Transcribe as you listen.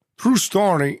True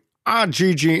story.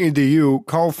 EDU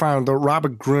co-founder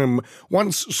Robert Grimm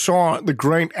once saw the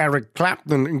great Eric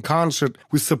Clapton in concert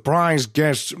with surprise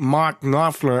guests Mark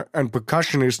Knopfler and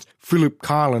percussionist Philip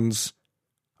Collins.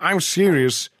 I'm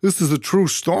serious, this is a true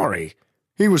story.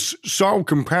 He was so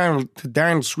compelled to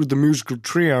dance with the musical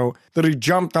trio that he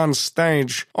jumped on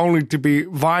stage only to be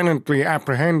violently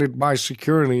apprehended by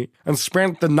security and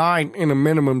spent the night in a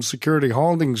minimum security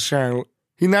holding cell.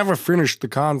 He never finished the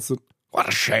concert. What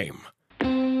a shame.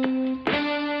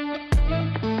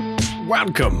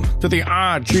 Welcome to the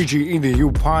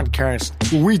EDU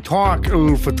podcast, where we talk a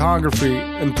little photography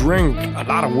and drink a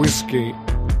lot of whiskey.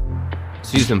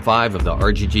 Season 5 of the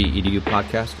EDU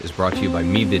podcast is brought to you by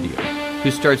Me Video,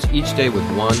 who starts each day with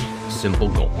one simple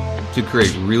goal: to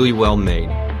create really well-made,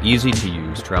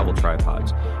 easy-to-use travel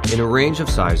tripods in a range of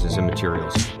sizes and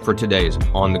materials for today's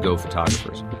on-the-go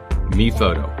photographers. Me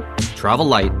Photo. Travel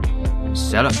light,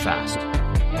 set up fast,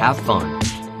 have fun,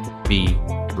 be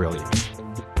brilliant.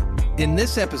 In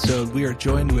this episode, we are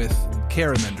joined with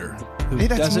Karaminder, who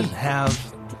doesn't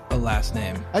have a last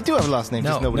name. I do have a last name,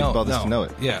 just nobody bothers to know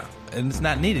it. Yeah, and it's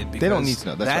not needed. They don't need to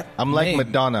know. That's right. I'm like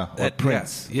Madonna or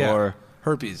Prince or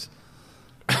herpes.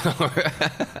 Are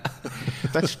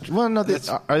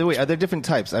there different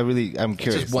types? I'm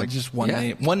curious. Just one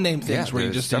name. One name things where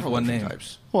you just have one name.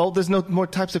 Types. Well, there's no more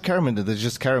types of Karaminder. There's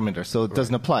just Karaminder, so it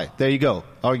doesn't apply. There you go.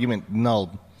 Argument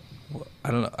null. Well,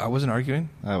 I don't know. I wasn't arguing.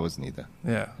 I wasn't either.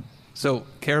 Yeah. So,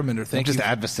 Karaminder, thank you. Just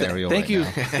adversarial. Thank you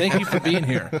for being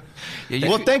here.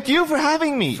 Thank you for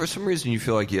having me. For some reason, you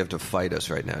feel like you have to fight us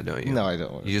right now, don't you? No, I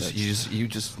don't. You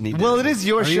just need. Well, it is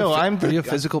your show. Are you a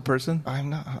physical person? I'm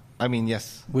not. I mean,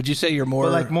 yes. Would you say you're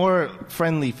more more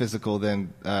friendly physical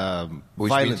than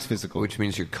violent physical? Which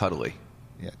means you're cuddly.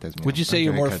 Yeah, it does mean Would you say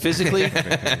you're more physically?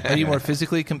 Are you more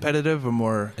physically competitive or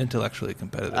more intellectually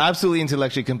competitive? Absolutely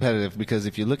intellectually competitive, because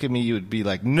if you look at me, you would be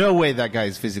like, no way that guy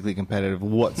is physically competitive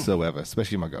whatsoever.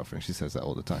 Especially my girlfriend. She says that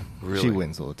all the time. Really? She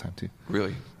wins all the time, too.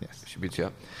 Really? Yes. She beats you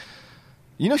up?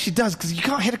 You know she does, because you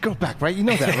can't hit a girl back, right? You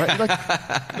know that,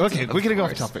 right? Okay, we're going to go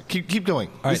off topic. Keep going.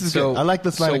 All this is good. I like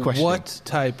this line of questioning. What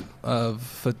type of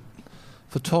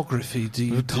photography do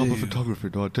you do? What type of photography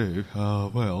do I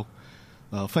do?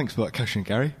 Thanks for that question,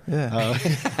 Gary. Yeah.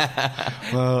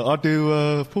 I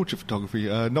do portrait photography.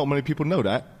 Not many people know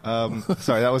that.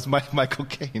 Sorry, that was my Michael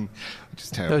Caine, which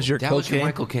is terrible. That was your That was your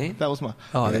Michael Caine? That was my...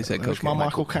 they said that was my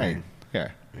Michael Caine.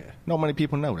 Yeah. Not many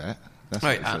people know that. That's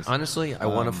right. Honestly, I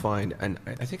want to find, and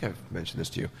I think I've mentioned this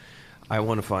to you, I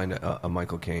want to find a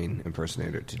Michael Caine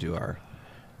impersonator to do our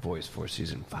voice for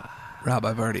season 5. Rob,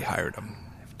 I've already hired him.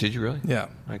 Did you really? Yeah. All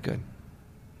right, good.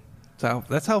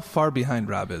 That's how far behind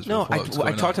Rob is. No,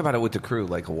 I talked about it with the crew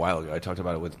like a while ago. I talked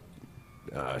about it with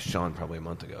Sean probably a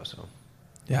month ago. So,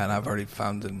 yeah, and I've already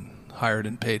found and hired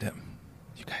and paid him.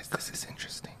 You guys, this is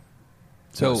interesting.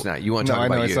 So no, it's not. You want to talk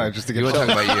about you? It's not, just to get you want to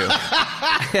talk about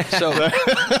you? So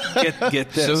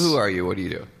get this. So who are you? What do you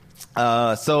do?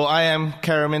 So I am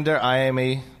Karaminder. I am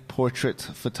a portrait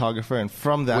photographer, and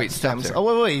from that stems.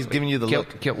 Oh wait! He's giving you the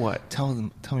look. Get what? Tell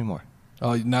me more.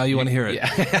 Oh, now you want to hear it?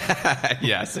 Yeah.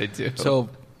 Yes, I do. So,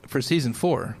 for season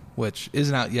 4, which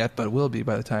isn't out yet, but will be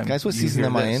by the time. Guys, what season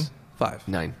am I in? 5.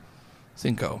 9.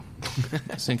 Cinco.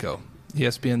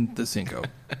 ESPN the Cinco.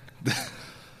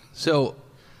 So,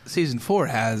 season 4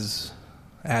 has,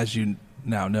 as you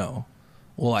now know,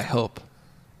 well, I hope,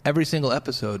 every single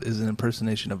episode is an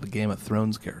impersonation of a Game of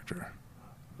Thrones character.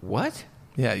 What?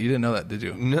 Yeah, you didn't know that, did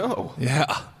you? No.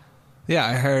 Yeah. Yeah,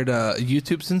 I heard a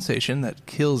YouTube sensation that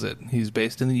kills it. He's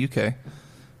based in the UK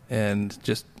and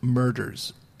just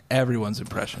murders everyone's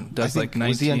impression.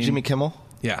 Was he on Jimmy Kimmel?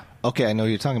 Yeah. Okay, I know who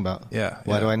you're talking about. Yeah.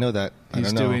 Why do I know that?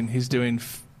 He's doing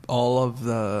all of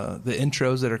the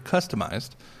intros that are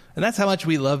customized, and that's how much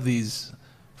we love these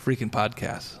freaking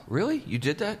podcasts. Really? You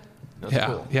did that? That's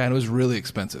cool. Yeah, and it was really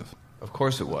expensive. Of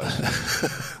course it was.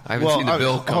 I haven't seen the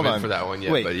bill come in for that one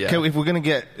yet. Wait, but yeah. if we're going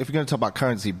to talk about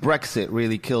currency, Brexit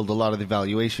really killed a lot of the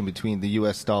valuation between the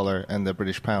U.S. dollar and the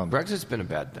British pound. Brexit's been a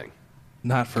bad thing.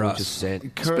 Not for us. Just say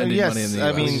it. Spending money in the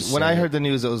US. I mean, when I heard the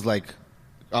news, it was like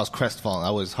I was crestfallen.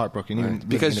 I was heartbroken. Even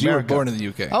because you were born in the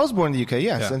UK. I was born in the UK,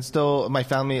 yes, and still my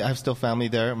family. I have still family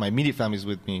there. My immediate family is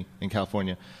with me in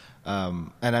California,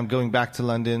 and I'm going back to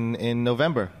London in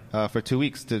November for 2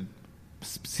 weeks to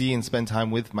see and spend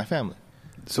time with my family.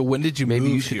 So when did you Maybe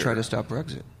move you should here? try to stop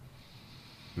Brexit.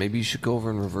 Maybe you should go over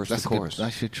and reverse the course.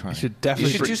 I should try. You should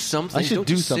definitely do something. I should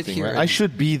do something. Right? I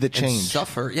should be the change.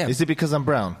 Suffer. Yeah. Is it because I'm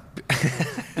brown?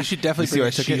 You should definitely bring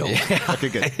a shield. Yeah. Okay,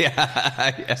 good.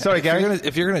 Yeah. Sorry, Gary.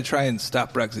 If you're going to try and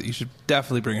stop Brexit, you should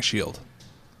definitely bring a shield.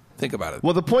 Think about it.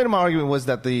 Well, the point of my argument was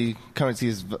that the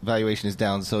currency's valuation is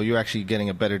down, so you're actually getting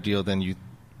a better deal than you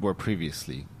were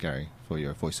previously, Gary, for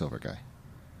your voiceover guy.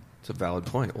 It's a valid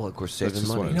point. Well, of course, saving just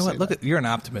money. wanted You know say what? Look, you're an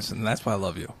optimist, and that's why I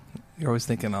love you. You're always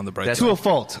thinking on the bright To side. a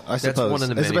fault, I suppose. That's one of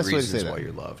the That's many best way to reasons say that. why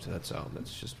you're loved. That's all.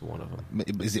 That's just one of them.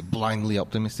 Is it blindly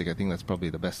optimistic? I think that's probably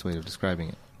the best way of describing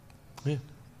it. Yeah.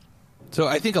 So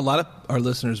I think a lot of our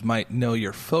listeners might know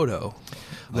your photo.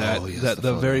 That the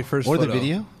photo. very first Or photo. the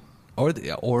video?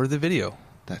 Or the video.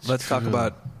 That's Let's talk true.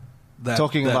 about that.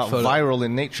 Talking that about photo. viral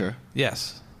in nature.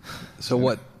 Yes. So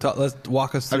what? Let's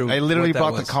walk us through. I literally what that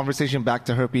brought was. the conversation back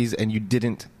to herpes, and you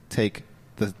didn't take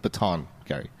the baton,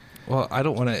 Gary. Well, I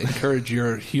don't want to encourage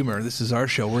your humor. This is our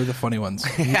show. We're the funny ones.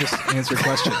 We just answer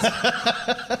questions.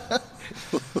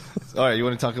 All right, you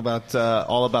want to talk about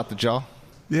all about the jaw?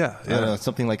 Yeah. I don't know,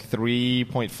 something like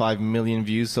 3.5 million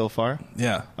views so far.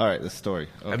 Yeah. All right, the story.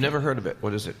 Okay. I've never heard of it.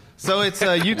 What is it? So it's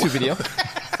a YouTube video.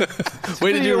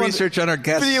 Way to Video do on research on our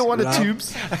guests. Video on the Rob.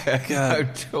 tubes. God.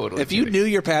 I'm totally If you kidding. knew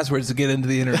your passwords to get into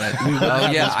the internet, we would Oh,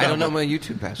 have yeah. this I don't know problem. my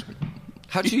YouTube password.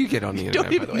 How do you get on the You don't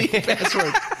internet, by even the way? need a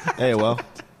password Hey, well,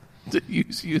 to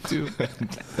use YouTube.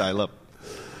 dial up.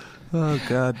 Oh,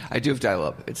 God. I do have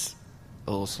dial-up. It's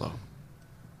a little slow.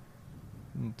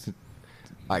 It's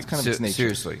Kind of its nature.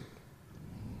 Seriously.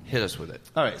 Hit us with it.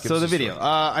 All right, Give so us the a video. story.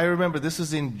 I remember this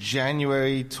was in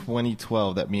January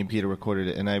 2012 that me and Peter recorded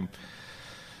it, and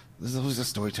this was a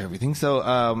story to everything. So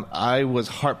I was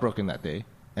heartbroken that day,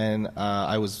 and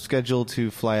I was scheduled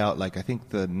to fly out, like, I think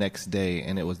the next day,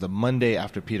 and it was the Monday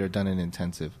after Peter had done an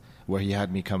intensive where he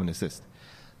had me come and assist.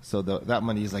 So that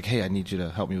Monday, he's like, hey, I need you to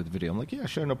help me with the video. I'm like, yeah,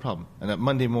 sure, no problem. And that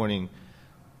Monday morning,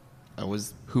 I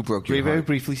was Who broke your very heart?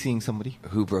 briefly seeing somebody.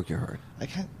 Who broke your heart? I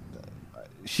can't.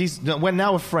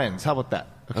 Now we're friends. How about that?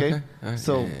 Okay. Okay. All right.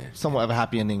 So Yeah. somewhat of a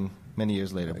happy ending many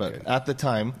years later. But Okay. at the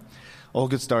time, all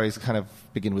good stories kind of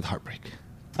begin with heartbreak.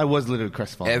 I was literally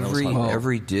crestfallen. I was heartbroken.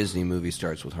 Every Disney movie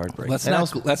starts with heartbreak. Let's And I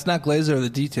not glaze over the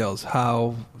details.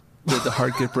 How did the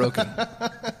heart get broken?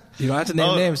 You don't have to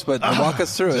name names, but walk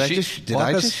us through it. Did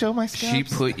I just show my scabs? She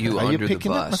put you Are under you the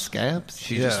picking up my bus. scabs?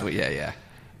 She Yeah. just yeah.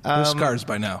 There's scars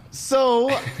by now. So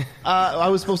I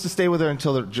was supposed to stay with her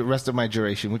until the rest of my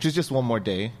duration, which is just one more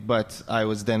day. But I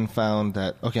was then found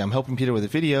that, okay, I'm helping Peter with a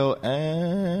video,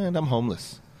 and I'm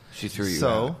homeless. She threw you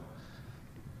So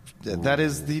out. that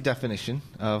is the definition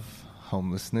of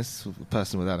homelessness, a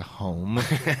person without a home.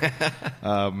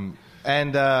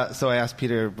 So I asked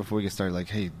Peter before we get started, like,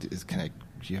 hey, do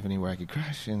you have anywhere I could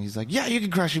crash? And he's like, yeah, you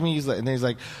can crash with me. And then he's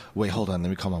like, wait, hold on, let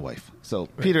me call my wife. So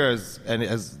Peter is, and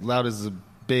as loud as a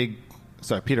big,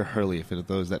 Peter Hurley, for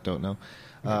those that don't know,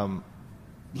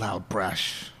 loud,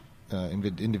 brash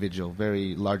individual,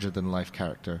 very larger than life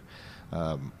character.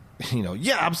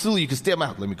 Yeah, absolutely, you can stay at my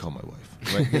house. Let me call my wife.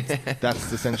 Right?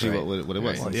 That's essentially what it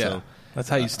was. Right. And Yeah. so, That's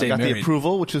how you stay I got married. the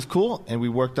approval, which was cool, and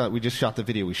we just shot the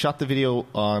video. We shot the video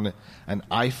on an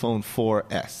iPhone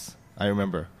 4S. I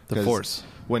remember. The 'Cause Force.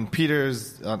 When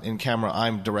Peter's in camera,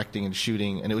 I'm directing and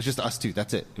shooting, and it was just us two.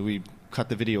 That's it. We cut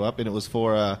the video up, and it was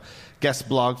for a guest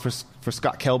blog for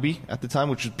Scott Kelby at the time,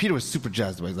 which Peter was super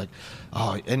jazzed about. He's like,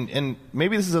 oh, and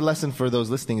maybe this is a lesson for those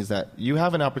listening, is that you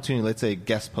have an opportunity, let's say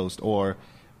guest post or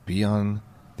be on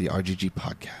the RGG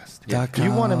podcast. .com.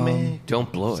 You want to make...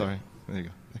 Don't blow it. Sorry. There you go.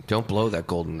 Don't blow that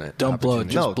golden net. Don't blow it.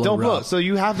 opportunity. Just No, blow don't blow Rob. it. So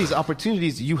you have these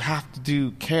opportunities. You have to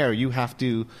do care. You have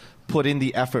to put in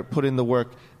the effort, put in the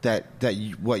work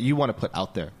what you want to put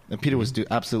out there. And Peter was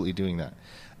absolutely doing that.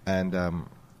 And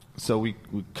so we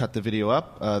cut the video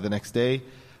up the next day.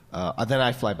 And then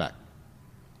I fly back.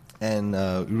 And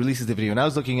he releases the video. And I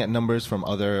was looking at numbers from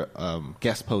other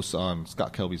guest posts on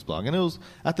Scott Kelby's blog. And it was,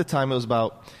 at the time, it was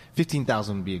about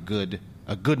 15,000 would be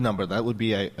a good number. That would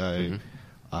be a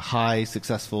high,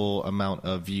 successful amount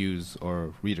of views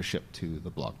or readership to the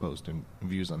blog post and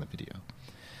views on the video.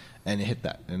 And it hit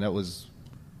that. And that was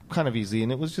kind of easy.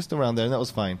 And it was just around there. And that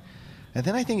was fine. And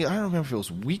then I don't remember if it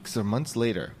was weeks or months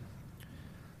later,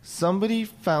 somebody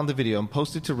found the video and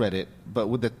posted to Reddit, but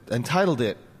entitled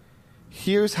it,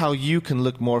 "Here's how you can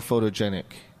look more photogenic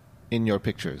in your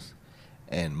pictures."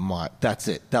 And that's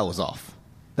it. That was off.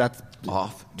 That's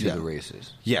Off to Yeah. the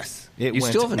races. Yes. It You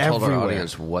went still haven't told our everywhere.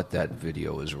 audience what that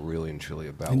video is really and truly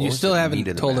about. And What you was still the haven't meat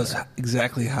of the told us matter?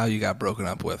 exactly how you got broken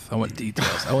up with. I want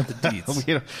details. I want the deets.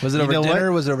 You know- Was it you over know dinner?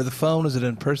 what? Was it over the phone? Was it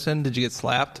in person? Did you get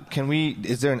slapped?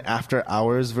 Is there an after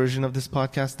hours version of this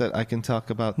podcast that I can talk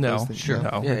about? No, those things? sure.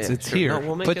 No, Yeah, it's yeah, it's sure. here. No,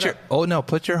 we'll make it up.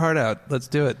 Put your heart out. Let's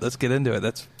do it. Let's get into it.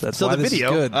 That's So why the this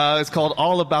video is good. is called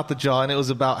All About the Jaw, and it was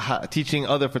about teaching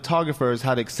other photographers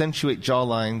how to accentuate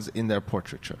jawlines in their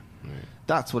portraiture.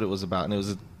 That's what it was about. And it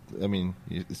was,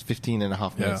 it's 15 and a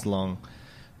half minutes Yeah. long,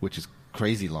 which is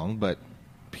crazy long, but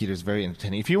Peter's very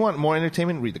entertaining. If you want more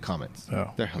entertainment, read the comments.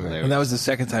 Oh. They're hilarious. And that was the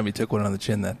second time he took one on the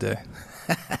chin that day.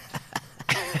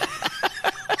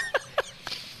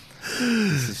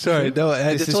 Sorry, no,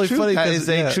 This it's is only true. funny That because is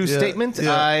a true statement.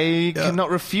 I Yeah. cannot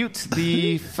refute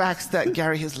the facts that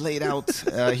Gary has laid out.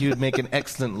 He would make an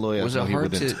excellent lawyer. Was no, it he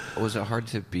hard wouldn't. was it hard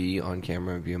to be on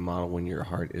camera and be a model when your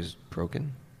heart is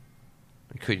broken?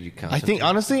 Could you concentrate?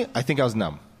 I think I was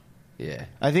numb. Yeah.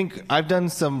 I think I've done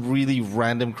some really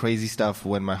random, crazy stuff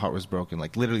when my heart was broken,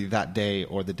 like literally that day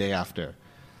or the day after.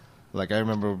 Like I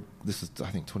remember, this was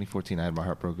I think 2014. I had my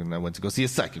heart broken, and I went to go see a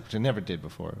psychic, which I never did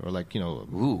before. Or like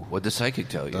Ooh, what'd the psychic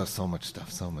tell you? so much stuff,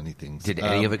 so many things. Did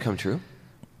any of it come true?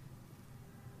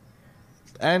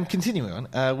 And continuing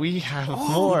on, we have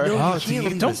more.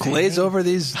 Don't glaze over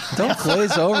these. Don't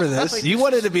glaze over this. You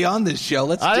wanted to be on this show.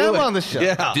 Let's do it. I am on the show.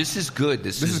 Yeah. This is good.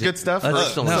 This is good stuff?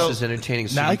 Personal. No. This is entertaining.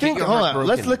 So Now, you I get think- your Hold heart on.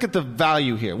 Let's broken. look at the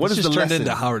value here. What This is just the turned lesson?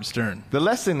 into Howard Stern. The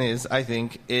lesson is, I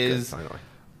think, is Good, finally.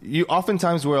 you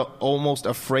oftentimes we're almost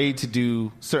afraid to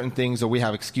do certain things, or we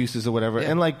have excuses or whatever.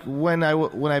 Yeah. And like when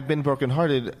I've been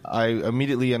brokenhearted, I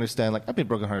immediately understand. Like I've been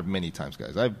brokenhearted many times,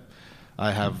 guys.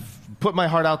 I have put my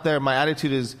heart out there. My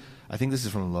attitude is, I think this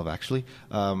is from Love Actually.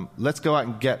 Let's go out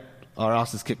and get our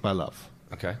asses kicked by love.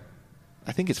 Okay.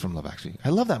 I think it's from Love Actually. I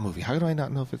love that movie. How do I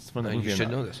not know if it's from the movie? You or should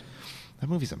not? know this. That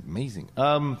movie's amazing.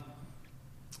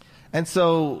 And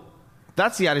so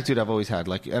that's the attitude I've always had.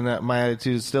 Like, and my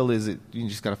attitude still is, you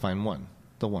just got to find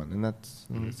the one, and that's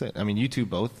it. I mean, you two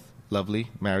both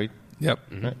lovely, married, Yep.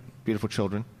 right? Beautiful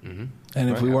children. And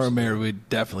if Right. we weren't married, we'd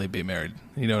definitely be married.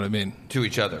 You know what I mean? To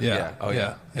each other. Yeah. Yeah. Oh,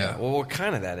 yeah. Yeah. Well, we're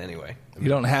kind of that anyway. You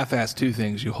don't half-ass two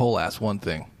things. You whole-ass one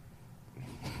thing.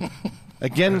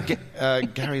 Again,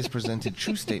 Gary has presented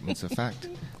true statements of fact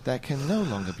that can no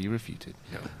longer be refuted.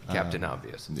 No, Captain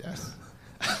Obvious. Yes.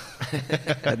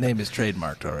 That name is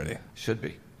trademarked already. Should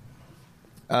be.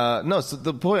 No, so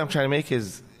the point I'm trying to make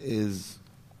is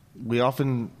we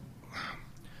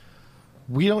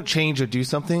don't change or do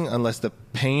something unless the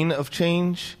pain of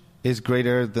change is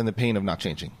greater than the pain of not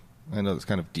changing. I know it's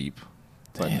kind of deep.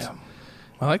 But Damn.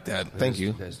 I like that. Thank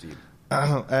you. That's deep.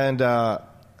 And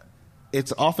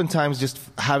it's oftentimes just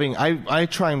having, I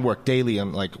try and work daily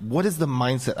on like, what is the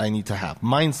mindset I need to have?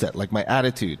 Mindset, like my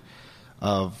attitude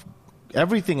of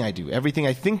everything I do, everything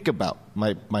I think about,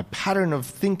 my pattern of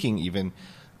thinking even,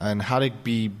 and how to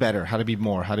be better, how to be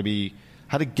more, how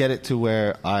to get it to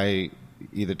where I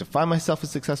either define myself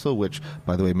as successful, which,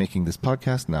 by the way, making this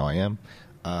podcast, now I am.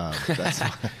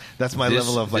 That's my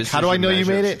level of like, this how is do I your know you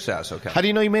measure made of it? success, okay. How do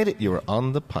you know you made it? You were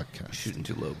on the podcast. Shooting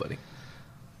too low, buddy.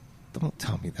 Don't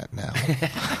tell me that now.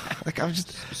 Like I'm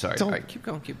just Sorry. don't- All right, keep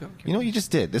going. You know what you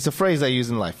just did? It's a phrase I use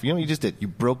in life. You know what you just did? You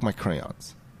broke my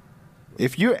crayons.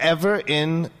 If you're ever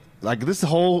in, like this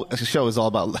whole show is all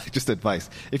about like, just advice.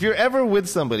 If you're ever with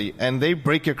somebody and they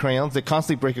break your crayons, they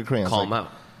constantly break your crayons. Call like, them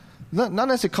out. Not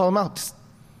necessarily call them out. Just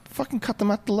fucking cut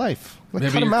them out to life. Like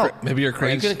Maybe cut them your out. Maybe your Are you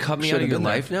crayons going to cut me out should've of your been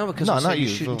there. life now because No, I'm not saying you.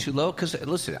 you're shooting too low? Because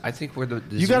listen, I think we're the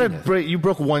You gotta zenith. break. You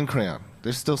broke one crayon.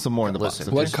 There's still some more in the Listen,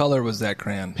 box. What color was that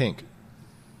crayon? Pink.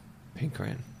 Pink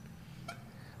crayon.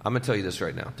 I'm going to tell you this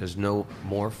right now. There's no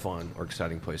more fun or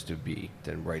exciting place to be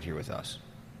than right here with us.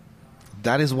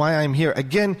 That is why I'm here.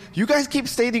 Again, you guys keep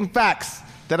stating facts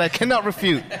that I cannot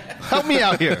refute. Help me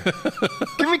out here.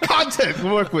 Give me content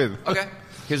to work with. Okay.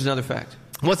 Here's another fact.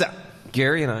 What's that?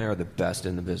 Gary and I are the best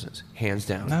in the business, hands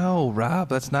down. No, Rob,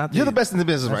 that's not. You're the best in the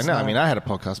business right That's now. I not- mean, I had a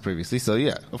podcast previously, so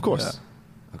yeah, of course.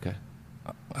 Okay.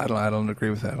 I don't agree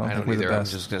with that. I don't I think don't we're the either. I'm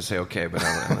best. just going to say okay, but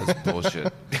that's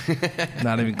bullshit.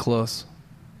 Not even close.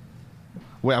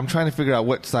 Wait, I'm trying to figure out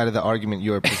what side of the argument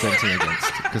you're presenting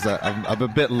against because I'm a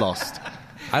bit lost.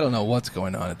 I don't know what's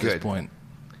going on at this Good. point.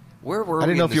 Where were I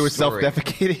didn't we know in if you were this story?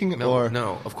 self-defecating No, or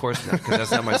no, of course not, because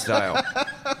that's not my style.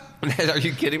 Are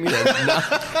you kidding me? That's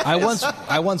not.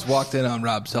 I once walked in on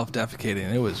Rob self-defecating,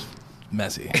 and it was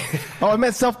messy. Oh, I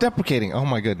meant self-deprecating. Oh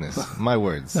my goodness, my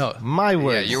words. No. My Yeah,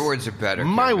 words. your words are better.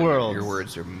 My Karaminder. words. Your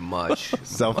words are much.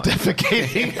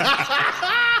 Self-defecating.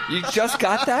 You just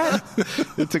got that?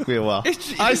 It took me a while.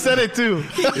 I said it too.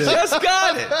 Just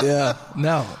got it. Yeah,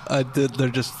 no, they're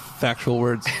just factual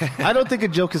words. I don't think a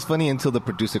joke is funny until the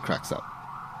producer cracks up.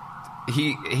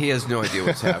 He has no idea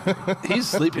what's happening. He's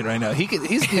sleeping right now.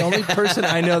 He's the only person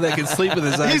I know that can sleep with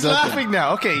his eyes He's open. laughing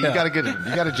now. Okay, you Yeah.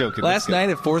 got a joke. in. Last That's good. night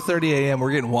at 4:30 a.m.,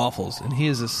 we're getting waffles, and he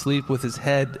is asleep with his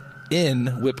head in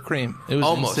whipped cream. It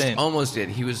was insane. Almost did.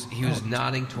 He was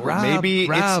nodding towards Rob, me. Maybe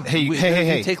it's- Rob, hey, we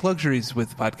hey. take luxuries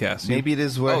with podcasts. Maybe it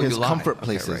is where Oh, his you lie. comfort Okay,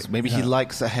 place is. right. Maybe he Yeah.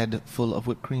 likes a head full of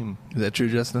whipped cream. Is that true,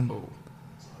 Justin? Oh.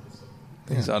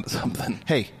 He's on something.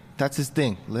 Hey, that's his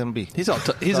thing. Let him be. He's all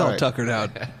All right. tuckered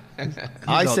out.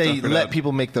 I all say tough it let out.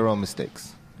 people make their own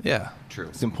mistakes. Yeah. True.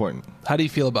 It's important. How do you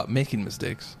feel about making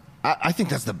mistakes? I think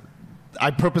that's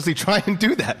I purposely try and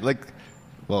do that. Like,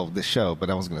 well, this show, but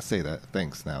I was going to say that.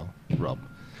 Thanks now, Rob.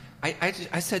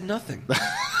 I said nothing.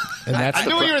 And that's I the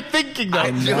knew pro- you were thinking, though.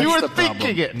 And You that's were the thinking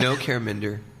problem. it. No,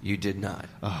 Karaminder, you did not.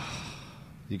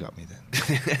 You got me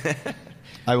then.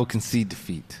 I will concede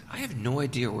defeat. I have no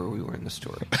idea where we were in the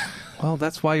story. Well,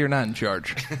 that's why you're not in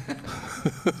charge.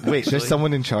 Wait, there's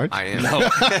someone in charge? I am.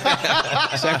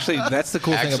 It's actually, that's the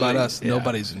cool thing about Actually, us. yeah.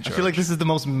 Nobody's in I charge. feel like this is the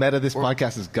most meta this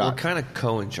podcast has We're got. kind of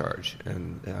co-in charge,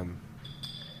 and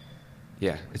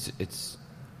yeah, it's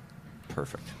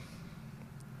perfect.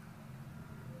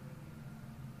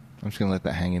 I'm just going to let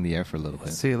that hang in the air for a little bit.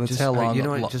 Let's see. Let's Just, see how long. you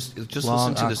know lo- what? Just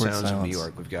long, listen to the awkward sounds of New silence.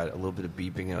 York. We've got a little bit of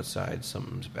beeping outside.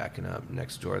 Something's backing up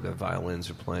next door. The violins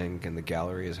are playing, and the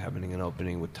gallery is having an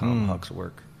opening with Tom Huck's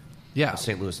work. Yeah. A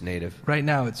St. Louis native. Right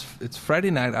now, it's Friday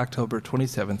night, October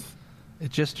 27th. It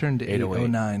just turned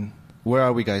 8:09. Where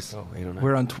are we, guys? Oh, 809.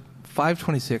 We're on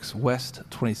 526 West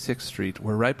 26th Street.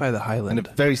 We're right by the In Highland.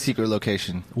 a very secret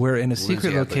location. We're in a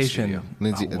secret Adler's location. studio.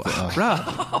 Lindsay, Rob.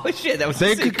 Oh shit! That was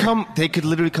They could come. They could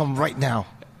literally come right now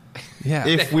Yeah.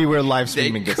 if we were live They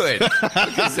streaming this. could.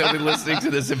 Because they'll be listening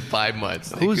to this in 5 months.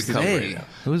 They Who's could come they? right now.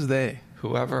 Who's they?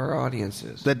 Whoever our audience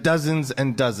is. The dozens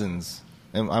and dozens.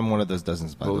 And I'm one of those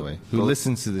dozens, by the way, who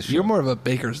listens to the show. You're more of a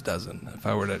baker's dozen, if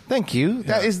I were to. Thank you.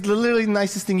 That is the literally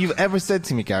nicest thing you've ever said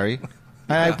to me, Gary.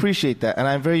 And I appreciate that, and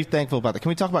I'm very thankful about that. Can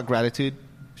we talk about gratitude?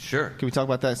 Sure. Can we talk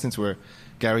about that since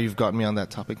Gary, you've gotten me on that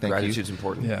topic. Thank you. Gratitude's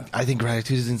important. Yeah. I think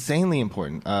gratitude is insanely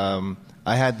important.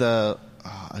 I had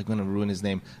I'm going to ruin his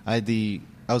name. I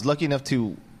was lucky enough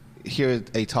to hear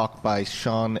a talk by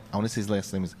Sean. I want to say his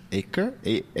last name is Achor,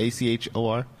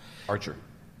 Achor. Archer.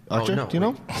 Archer, Oh, no, do you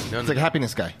know? wait. No, It's no, like a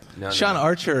happiness guy. No, Sean no.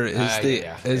 Archer is the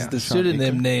yeah. the Sean pseudonym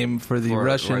Baker? name for the For a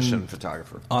Russian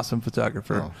photographer. awesome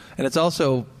photographer, Oh. and it's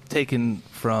also taken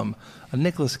from a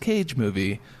Nicolas Cage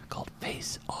movie called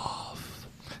Face Off.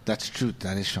 That's true.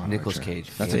 That is Sean Nicolas Archer. Cage.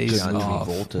 That's Face a good movie. Off.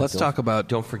 Travolta. Let's talk about.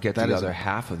 Don't forget That the is other a-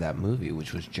 half of that movie,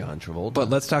 which was John Travolta. But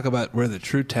let's talk about where the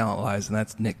true talent lies, and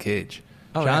that's Nick Cage.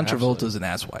 Oh, John yeah, Travolta's an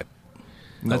asswipe.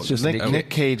 No, That's just Nick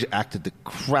Cage acted the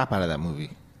crap out of that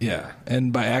movie. yeah,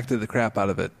 and by acted the crap out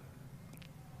of it.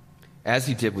 as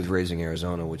he did with Raising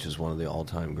Arizona, which is one of the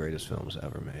all-time greatest films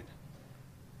ever made.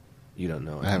 You don't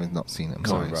know it. I haven't not seen it. I'm Coen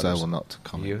sorry, so I Brothers. will not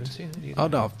comment. You haven't seen it? You Oh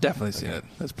know? no, I've definitely seen it.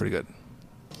 That's pretty good.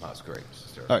 Oh, it's great.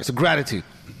 All right, so gratitude.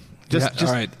 All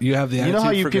right, you have the you attitude know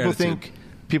how you for people gratitude. think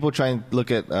people try and look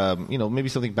at maybe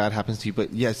something bad happens to you,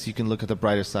 but yes, you can look at the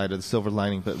brighter side or the silver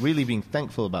lining, but really being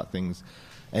thankful about things,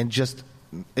 and just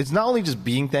it's not only just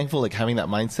being thankful, like having that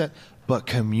mindset, but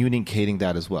communicating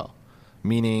that as well.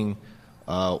 Meaning,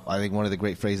 I think one of the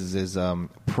great phrases is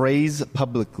praise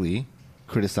publicly,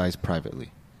 criticize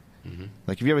privately. Mm-hmm.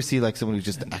 Like if you ever see like someone who's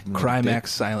just acting like a Crime dick-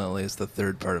 acts silently is the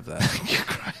third part of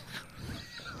that.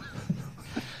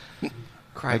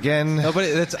 Again, No,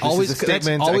 but that's this always is a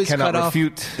statement that's always I cannot cut off.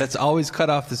 refute. That's always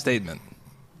cut off the statement.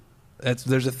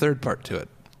 There's a third part to it.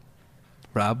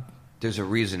 Rob, There's a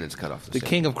reason it's cut off the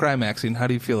king of crime acting. How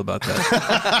do you feel about that?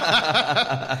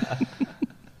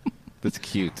 That's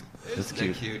cute. That's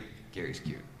cute. Cute. Gary's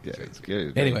cute. Yeah, it's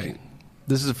good. Very Anyway, cute.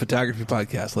 this is a photography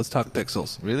podcast. Let's talk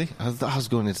pixels. Really? I was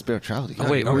going into spirituality. Oh,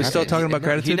 wait, are we still talking about He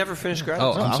gratitude? never finished Oh,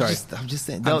 gratitude. I'm sorry. I'm just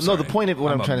saying. I'm No, sorry. the point of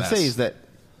what I'm I'm a trying to say mess. is that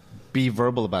be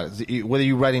verbal about it. Whether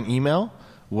you write an email,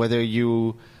 whether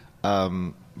you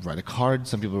write a card.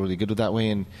 Some people are really good with that way.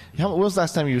 And when was the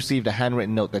last time you received a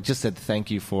handwritten note that just said thank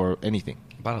you for anything?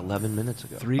 About 11 minutes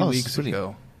ago. 3 Oh, weeks brilliant.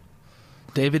 ago,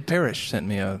 David Parrish sent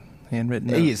me a handwritten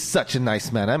note. He is such a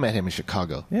nice man. I met him in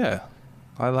Chicago. Yeah,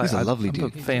 I like. He's a lovely I'm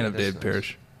dude. a fan of That's David nice.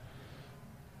 Parrish.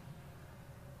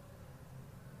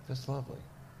 That's lovely.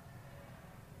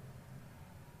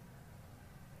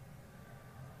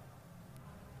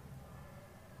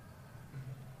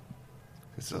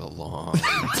 This is a long.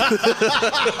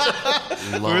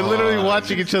 We're literally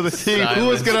watching each other see who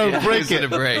was going to break Who's it.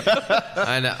 gonna break?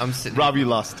 I know. I'm sitting. Rob, you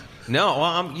lost. No,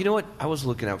 well, you know what? I was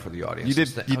looking out for the audience. You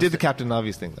did. I You was did the thi- Captain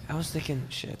Obvious thing. Though. I was thinking,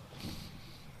 shit.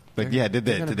 But yeah, did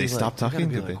They're they? gonna Did they be stop they're gonna talking?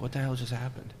 be Did like, they? what the hell just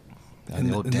happened? And,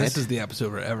 they all and this dead? is the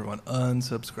episode where everyone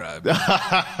unsubscribed.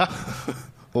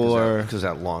 Or Because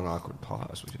that long awkward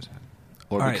pause we just had.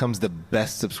 All right. becomes the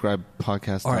best subscribed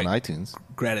podcast All on right. iTunes.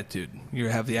 Gratitude. You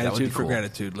have the would be attitude for cool.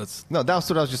 gratitude. Let's No, that's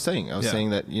what I was just saying. I was Yeah. saying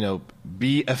that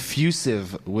be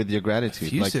effusive with your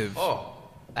gratitude. Like, effusive. Oh,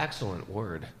 excellent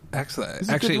word. Excellent. These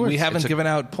are Actually, good we words. haven't It's a- given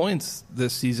out points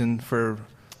this season for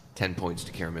 10 points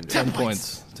to Karaminder. 10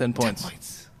 points. 10 points.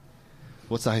 points.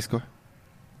 What's the high score?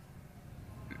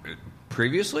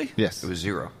 Previously? Yes. It was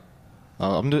 0.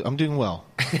 I'm doing well.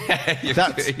 You're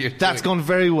That's doing- gone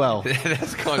very well.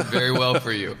 That's gone very well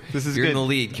for you. This is You're good. in the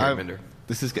lead, Karaminder.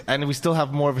 This is good. And we still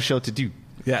have more of a show to do.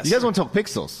 Yes. You guys want to talk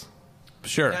pixels?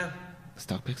 Sure. Let's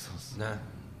talk pixels. Nah.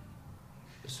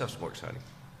 This stuff's more exciting.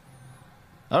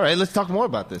 All right, let's talk more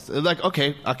about this. Like,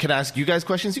 okay, can I ask you guys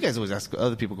questions? You guys always ask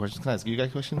other people questions. Can I ask you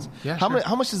guys questions? Yeah, How sure.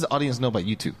 how much does the audience know about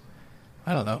you two?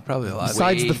 I don't know. Probably a lot.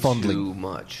 Besides Way the fondling. too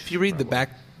much. If you read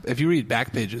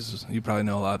back pages, you probably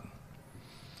know a lot.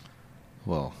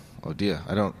 Well, oh dear,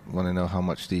 I don't want to know how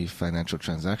much the financial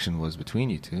transaction was between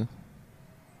you two.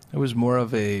 It was more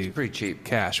of a Pretty cheap.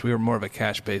 cash. We were more of a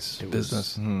cash-based It was-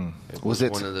 business. Was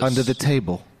it one of those- under the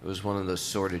table? It was one of those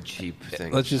sordid, cheap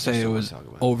things. Let's just say it I was talk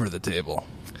about. over the table.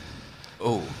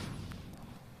 Oh,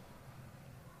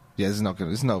 Yeah, this is not good.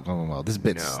 This is not going well. This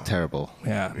bit's No. terrible.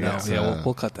 Yeah, no, It's,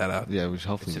 we'll cut that out. Yeah, which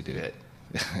hopefully it's a we do. bit.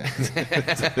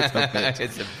 It's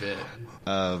It's a bit.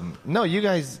 No, you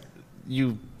guys,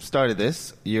 you started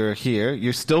this. You're here.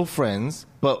 You're still friends.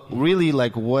 But really,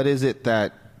 like, what is it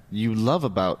that you love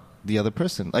about the other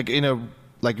person? Like,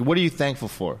 what are you thankful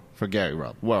for Gary,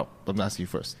 Rob? Well, I'm asking you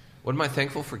first. What am I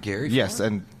thankful for Gary for? Yes,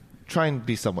 and try and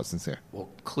be somewhat sincere. Well,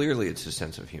 clearly it's a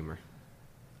sense of humor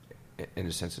and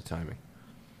a sense of timing.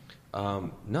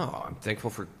 No, I'm thankful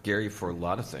for Gary for a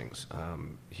lot of things.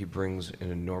 He brings an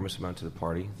enormous amount to the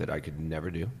party that I could never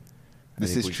do.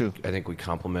 This is true. I think we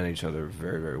complement each other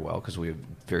very, very well because we have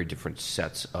very different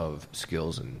sets of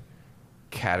skills and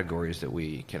categories that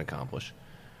we can accomplish.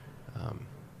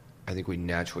 I think we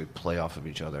naturally play off of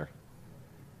each other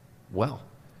well.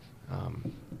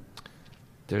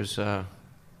 There's a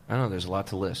lot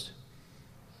to list.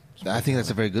 I think that's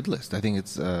a very good list. I think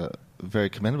it's very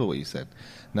commendable what you said.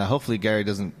 Now, hopefully Gary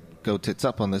doesn't go tits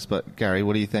up on this, but Gary,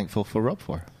 what are you thankful for Rob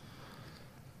for?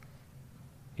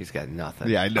 He's got nothing.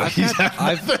 Yeah, I know.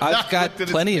 I've got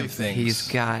plenty of things. He's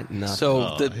got nothing.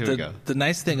 So here we go. the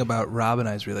nice thing about Rob and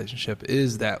I's relationship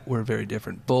is that we're very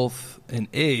different, both in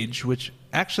age, which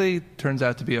actually turns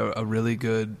out to be a really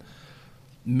good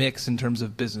mix in terms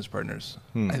of business partners.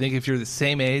 I think if you're the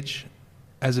same age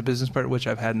as a business partner, which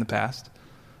I've had in the past,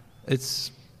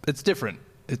 it's different.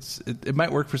 It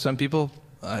might work for some people.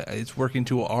 It's working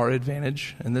to our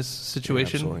advantage in this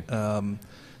situation. absolutely.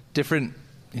 Different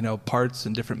parts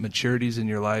and different maturities in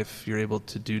your life. You're able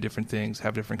to do different things,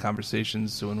 have different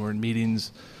conversations. So when we're in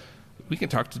meetings, we can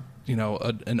talk to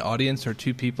an audience or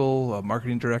two people, a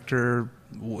marketing director,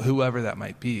 whoever that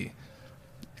might be,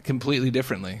 completely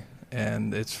differently.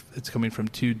 And it's coming from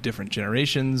two different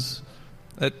generations.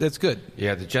 That's good.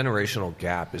 Yeah, the generational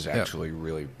gap is actually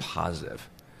really positive.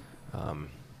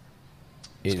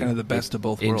 It's kind of the best of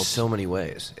both worlds. In so many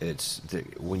ways.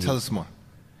 Tell us more.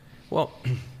 Well,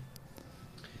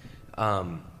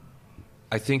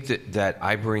 I think that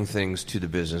I bring things to the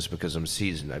business because I'm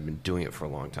seasoned. I've been doing it for a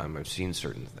long time. I've seen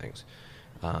certain things.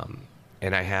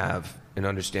 And I have an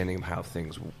understanding of how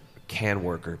things can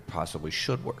work or possibly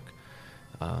should work.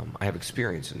 I have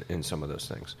experience in some of those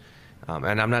things.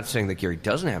 And I'm not saying that Gary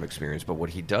doesn't have experience, but what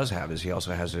he does have is he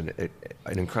also has an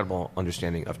incredible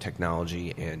understanding of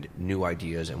technology and new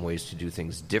ideas and ways to do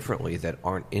things differently that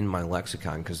aren't in my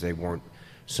lexicon because they weren't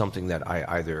something that I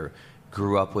either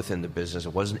grew up with in the business.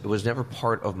 It was never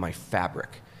part of my fabric.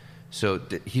 So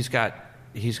he's got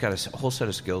a whole set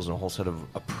of skills and a whole set of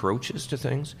approaches to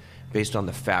things based on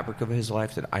the fabric of his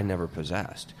life that I never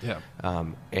possessed. Yeah.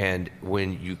 And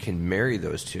when you can marry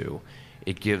those two,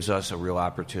 it gives us a real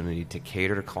opportunity to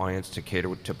cater to clients, to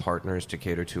cater to partners, to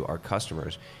cater to our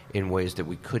customers in ways that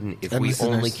we couldn't if And we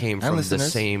listeners. only came And from the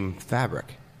listeners. same fabric,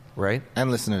 right? And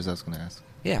listeners, I was going to ask.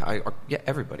 Yeah,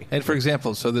 everybody. And for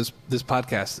example, so this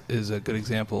podcast is a good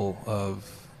example of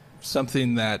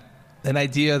something an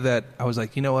idea that I was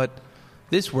like, you know what,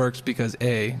 this works because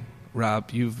Rob,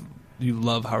 you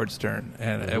love Howard Stern,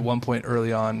 and at one point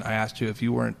early on, I asked you if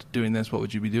you weren't doing this, what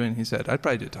would you be doing? He said, I'd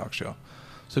probably do a talk show.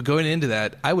 So going into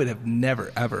that, I would have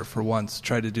never, ever, for once,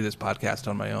 tried to do this podcast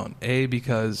on my own.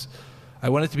 Because I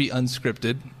want it to be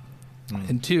unscripted,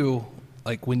 and two,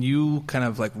 like when you kind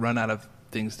of like run out of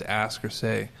things to ask or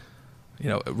say,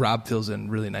 Rob fills in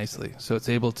really nicely. So it's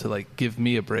able to like give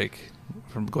me a break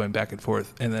from going back and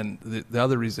forth. And then the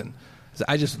other reason is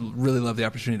I just really love the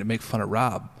opportunity to make fun of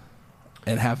Rob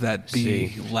and have that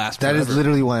be last That forever. is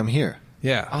literally why I'm here.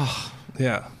 Yeah. Oh,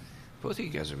 yeah. Both of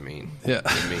you guys are mean. Yeah.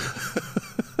 To me.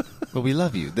 But we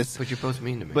love you. But you're both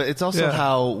mean to me. But it's also Yeah.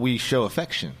 how we show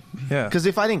affection. Yeah. Because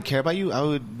if I didn't care about you, I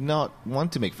would not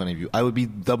want to make fun of you. I would be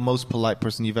the most polite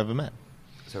person you've ever met.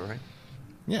 Is that right?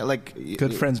 Yeah, like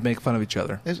Good friends make fun of each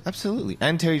other. Absolutely,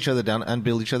 and tear each other down and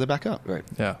build each other back up. Right.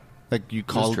 Yeah. Like you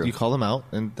That's true. call them out,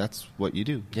 and that's what you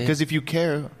do. Yeah. Because if you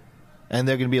care and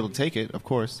they're going to be able to take it, of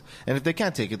course. And if they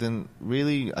can't take it, then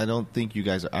really, I don't think you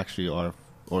guys are,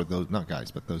 or those, not guys,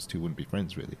 but those two wouldn't be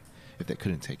friends, really, if they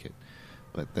couldn't take it.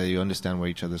 But they understand where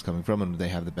each other's coming from, and they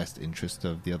have the best interest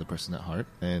of the other person at heart,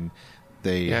 and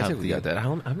they have I think we got that.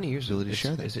 How many years ability to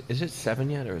share that. Is it 7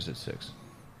 yet, or is it 6?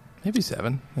 Maybe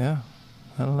 7. Yeah,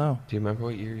 I don't know. Do you remember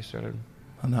what year you started?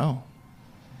 I know.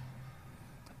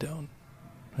 I don't.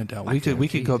 We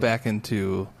could go back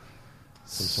into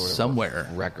somewhere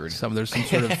record. There's some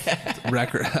sort of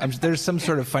record. There's some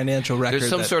sort of financial record. There's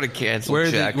some sort of cancel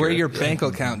check where your bank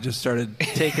account just started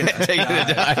taking a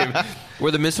dive,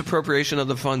 where the misappropriation of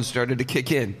the funds started to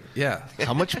kick in. Yeah.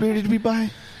 How much beer did we buy?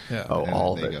 Yeah. Oh,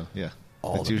 all of it. Go. Yeah.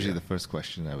 That's usually the first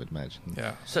question, I would imagine.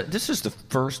 Yeah. So this is the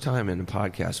first time in the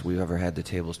podcast we've ever had the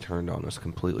tables turned on us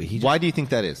completely. Why do you think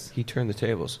that is? He turned the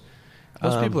tables.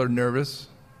 Most people are nervous.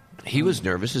 He was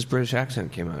nervous. His British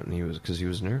accent came out, and he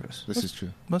was nervous. This is true.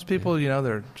 Most people,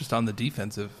 they're just on the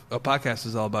defensive. A podcast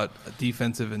is all about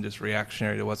defensive and just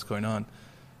reactionary to what's going on.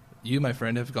 You, my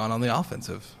friend, have gone on the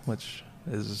offensive, which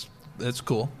it's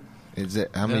cool. Is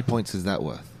it? How many points is that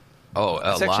worth? Oh,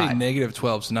 it's actually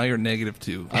 -12, so now you're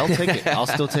 -2. I'll take it. I'll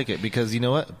still take it because you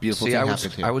know what? Beautiful thing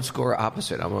happened here. I would score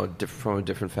opposite. I'm from a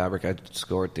different fabric. I'd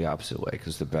score it the opposite way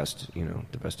because the best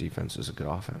defense is a good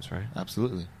offense, right?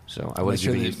 Absolutely. So I would have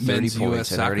given you 30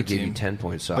 points, and I already gave you 10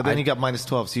 points. So but then you got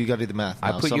 -12, so you got to do the math. Now.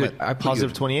 I put you at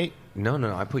positive 28.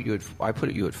 No. I put you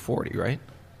at 40, right?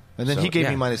 And then he gave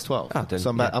me -12. Oh, then,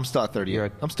 so I'm still at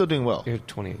 38. I'm still doing well. You're at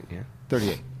 28. Yeah.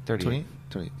 38. 38.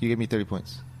 28. You gave me 30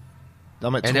 points.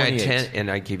 I'm at 28. And I had 10,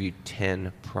 and I gave you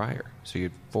 10 prior, so you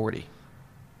had 40.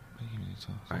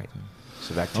 All right.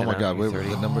 So back 10. Oh my God, 30.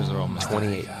 The numbers are all messed up.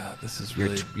 28. This is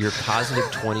really. You're positive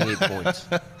 28 points.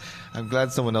 I'm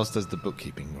glad someone else does the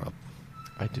bookkeeping, Rob.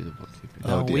 I do the bookkeeping.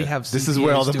 Oh, we have. This is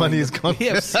where all the money is going. We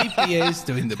have CPAs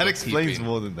doing the bookkeeping. That explains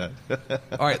more than that.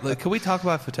 All right, can we talk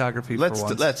about photography for once?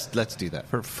 Let's do that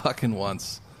for fucking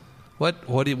once. What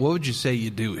would you say you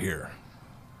do here?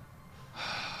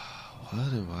 What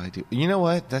do I do? You know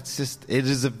what? It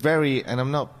is a very, and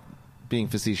I'm not being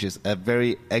facetious, a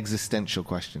very existential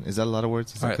question. Is that a lot of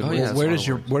words? All right.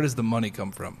 Where does the money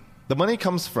come from? The money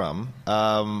comes from,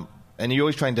 and you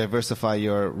always try and diversify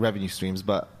your revenue streams,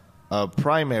 but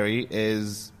primary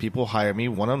is people hire me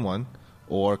one-on-one,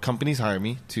 or companies hire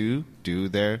me to do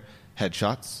their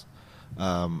headshots.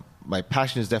 My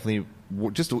passion is definitely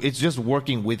just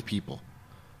working with people,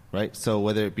 right? So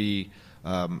whether it be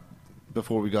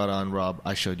before we got on, Rob,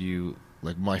 I showed you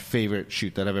like my favorite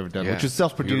shoot that I've ever done, which was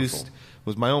self-produced, beautiful.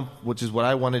 Was my own, which is what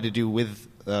I wanted to do with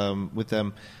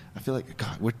them. I feel like,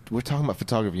 God, we're talking about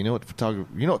photography. You know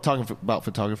what talking about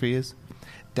photography is?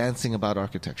 Dancing about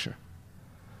architecture.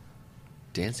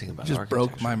 Dancing about just architecture.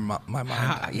 Broke my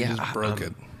mind. Yeah, just broke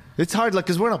it. It's hard,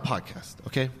 because we're on a podcast,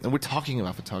 okay, and we're talking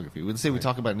about photography. Let's say we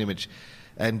talk about an image,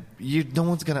 and no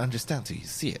one's going to understand until you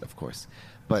see it, of course.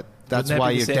 But that's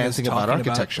why you're dancing about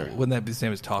architecture. Wouldn't that be the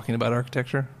same as talking about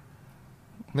architecture?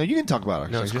 No, you can talk about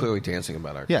architecture. No, it's clearly dancing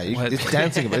about architecture. Yeah, it's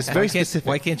dancing about it. It's very specific.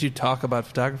 Why can't you talk about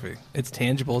photography? It's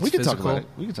tangible, it's physical. Talk about it.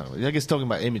 We can talk about it. I guess talking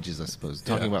about images, I suppose.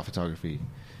 Talking about photography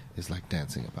is like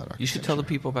dancing about architecture. You should tell the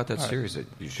people about that series that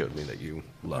you showed me that you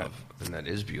love, and that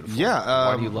is beautiful. Yeah.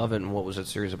 Why do you love it, and what was that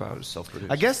series about? It's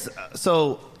self-produced. I guess,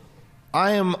 so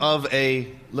I am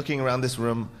looking around this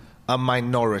room, a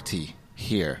minority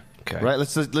here. Okay. Right?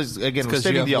 Let's again, because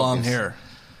you have long hair.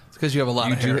 It's because you have a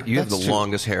lot of hair. You have the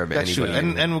longest hair of anybody. True.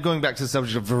 And we're going back to the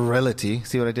subject of virility.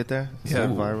 See what I did there? Yeah.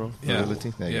 Viral. Yeah.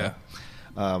 Virility. There you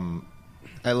go.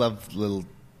 I love little,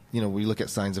 we look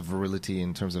at signs of virility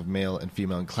in terms of male and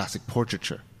female in classic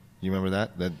portraiture. You remember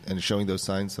that and showing those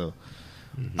signs? So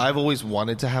I've always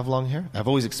wanted to have long hair. I've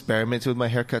always experimented with my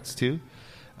haircuts too.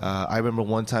 I remember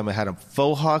one time I had a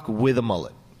faux hawk with a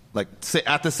mullet,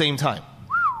 at the same time.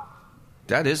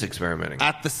 That is experimenting.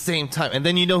 At the same time. And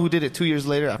then you know who did it 2 years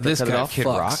later after I cut it off? Kid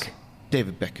Rock?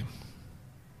 David Beckham.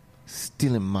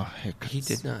 Stealing my haircuts. He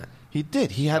did not. He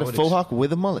did. He had a faux hawk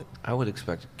with a mullet. I would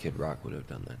expect Kid Rock would have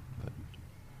done that,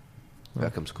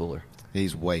 but Beckham's cooler.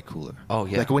 He's way cooler. Oh,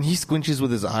 yeah. Like when he squinches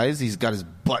with his eyes, he's got his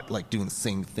butt doing the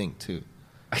same thing too.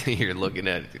 You're looking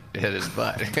at his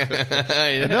butt.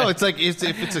 No, it's like if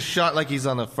it's a shot like he's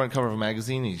on the front cover of a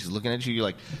magazine and he's just looking at you, you're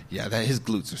like, yeah, his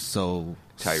glutes are so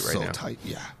tight right now. So tight,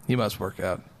 yeah. He must work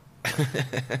out.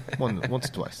 Once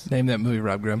or twice. Name that movie,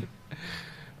 Rob Grimm.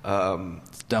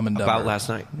 It's Dumb and Dumber. About last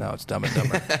night. No, it's Dumb and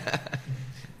Dumber.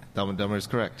 Dumb and Dumber is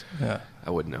correct. Yeah. I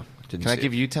wouldn't know. Can I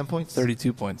give you 10 points?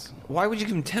 32 points. Why would you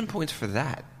give him 10 points for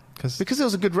that? Because it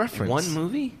was a good reference. One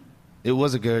movie? It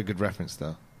was a very good reference,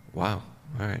 though. Wow.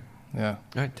 All right. Yeah.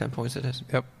 All right, 10 points it is.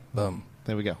 Yep. Boom.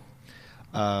 There we go.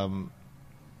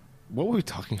 What were we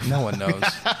talking about? No one knows.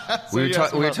 We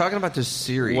were talking about the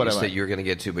series that you were going to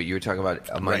get to, but you were talking about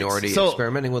a minority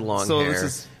experimenting with long hair.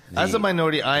 As a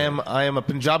minority, I am a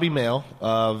Punjabi male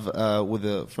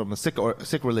from a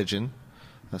Sikh religion.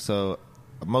 So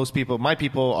most people, my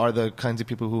people, are the kinds of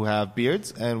people who have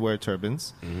beards and wear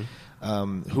turbans,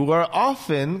 who are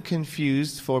often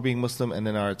confused for being Muslim and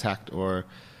then are attacked, or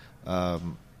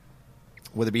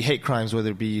whether it be hate crimes,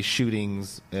 whether it be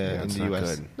shootings in the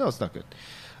U.S. Good. No, it's not good.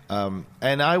 And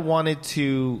I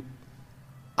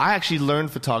actually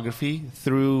learned photography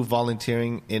through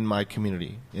volunteering in my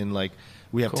community.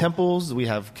 We have temples, we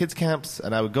have kids camps,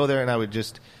 and I would go there and I would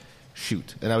just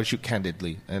shoot, and I would shoot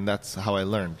candidly, and that's how I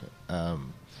learned.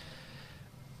 And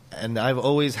I've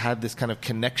always had this kind of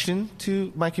connection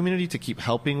to my community to keep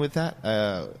helping with that.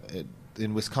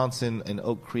 In Wisconsin, in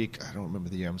Oak Creek, I don't remember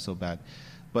the year, I'm so bad,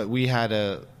 but we had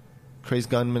a crazed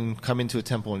gunman come into a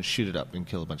temple and shoot it up and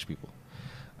kill a bunch of people.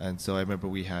 And so I remember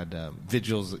we had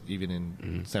vigils even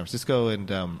in San Francisco, and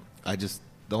the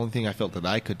only thing I felt that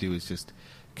I could do is just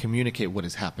communicate what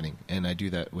is happening, and I do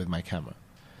that with my camera.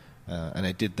 And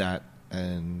I did that,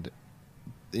 and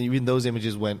even those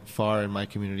images went far in my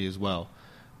community as well,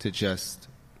 to just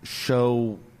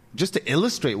to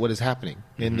illustrate what is happening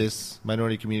in this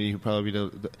minority community who probably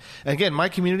don't. And again, my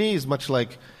community is much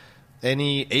like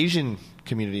any Asian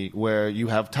community where you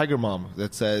have Tiger Mom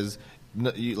that says,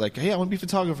 hey, I want to be a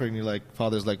photographer, and you're like,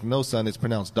 father's like, no, son, it's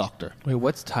pronounced doctor. Wait,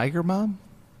 what's Tiger Mom?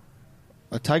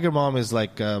 A Tiger Mom is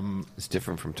like it's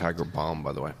different from Tiger Bomb,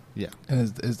 by the way. Yeah.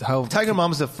 And is how Tiger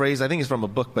Mom is a phrase, I think it's from a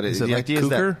book, but the idea is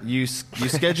that you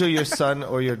schedule your son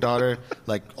or your daughter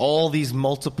like all these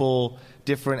multiple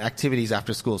different activities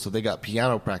after school. So they got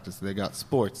piano practice, they got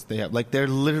sports, they have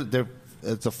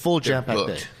it's a full jam-packed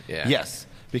day. Yeah. Yes,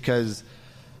 because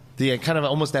the kind of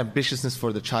almost ambitiousness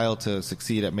for the child to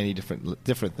succeed at many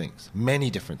different things. Many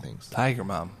different things. Tiger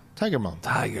Mom. Tiger Mom.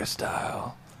 Tiger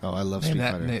Style. Oh, I love Street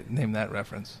Fighter. Name that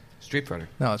reference. Street Fighter.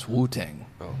 No, it's Wu-Tang.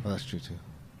 Oh, that's true too.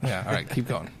 Yeah, all right, keep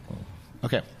going.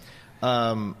 Okay.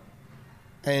 And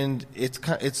it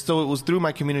was through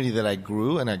my community that I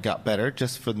grew and I got better,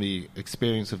 just from the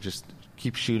experience of just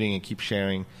keep shooting and keep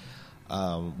sharing.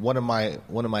 One of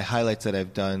my highlights that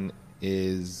I've done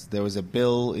is there was a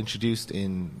bill introduced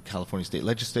in California State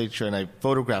Legislature, and I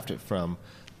photographed it from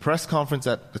press conference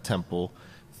at the temple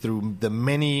through the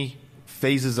many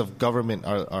phases of government,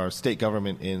 our state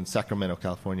government in Sacramento,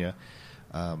 California,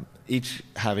 each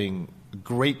having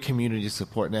great community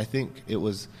support. And I think it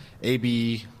was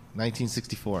AB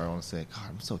 1964, I want to say. God,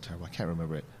 I'm so terrible. I can't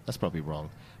remember it. That's probably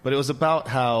wrong. But it was about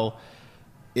how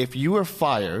if you were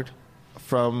fired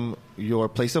from your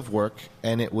place of work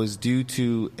and it was due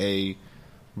to a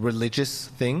religious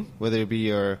thing, whether it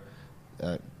be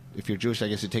if you're Jewish, I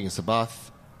guess you're taking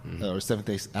Sabbath, or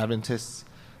Seventh-day Adventists,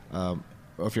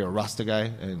 or if you're a Rasta guy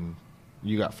and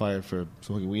you got fired for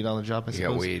smoking weed on the job, I suppose. You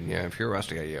got weed, yeah. If you're a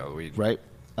Rasta guy, you got weed. Right.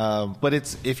 But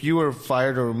if you were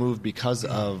fired or removed because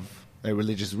of a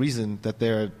religious reason, that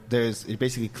it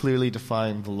basically clearly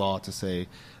defined the law to say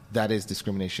that is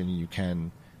discrimination. You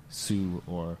can sue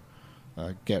or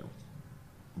get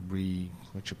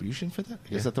retribution for that.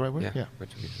 Yeah. Is that the right word? Yeah.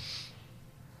 Retribution.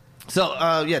 So,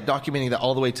 documenting that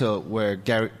all the way to where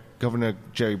Governor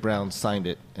Jerry Brown signed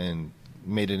it and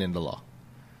made it into law.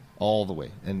 All the way.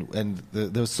 And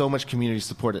there was so much community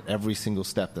support at every single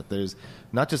step that there's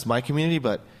not just my community,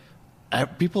 but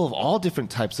people of all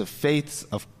different types of faiths,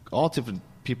 of all different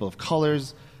people of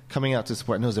colors coming out to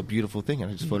support. And it was a beautiful thing.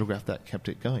 And I just photographed that, kept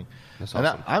it going. That's awesome.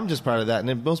 And I'm just proud of that. And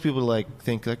then most people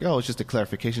think oh, it's just a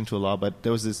clarification to a law. But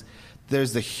there's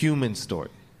the human story,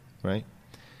 right?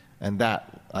 And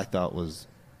that I thought was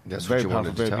very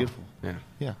powerful, very beautiful. Yeah.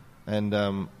 Yeah. And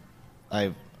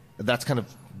that's kind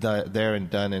of there and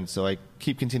done, and so I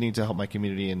keep continuing to help my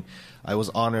community. And I was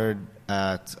honored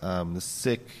at the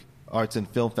Sikh Arts and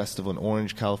Film Festival in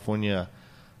Orange, California,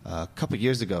 a couple of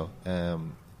years ago,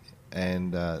 and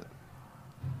I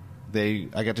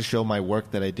got to show my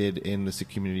work that I did in the Sikh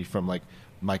community from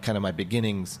my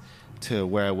beginnings to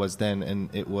where I was then, and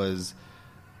it was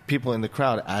people in the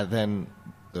crowd.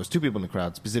 There was two people in the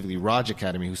crowd, specifically Raj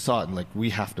Academy, who saw it and we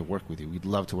have to work with you. We'd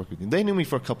love to work with you. They knew me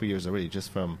for a couple of years already, just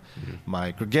from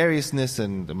my gregariousness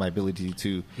and my ability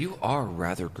to. You are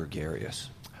rather gregarious.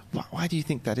 Why do you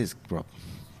think that is, Rob?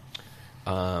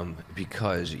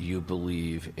 Because you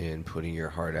believe in putting your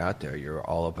heart out there. You're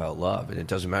all about love, and it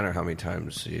doesn't matter how many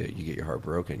times you get your heart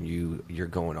broken. You're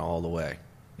going all the way.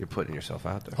 You're putting yourself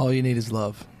out there. All you need is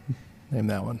love. Name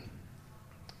that one.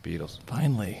 Beatles.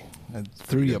 Finally. I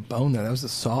threw you a bone there. That was a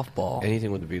softball.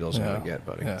 Anything with the Beatles I'm going to get,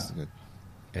 buddy. Yeah. That's good.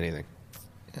 Anything.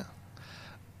 Yeah.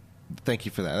 Thank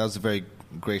you for that. That was a very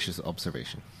gracious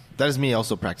observation. That is me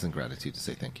also practicing gratitude to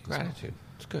say thank you. Gratitude.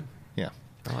 It's good. Yeah.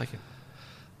 I like it.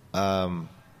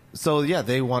 So yeah,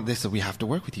 they said we have to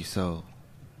work with you. So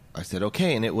I said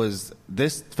okay, and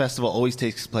this festival always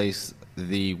takes place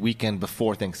the weekend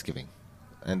before Thanksgiving,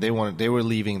 and they were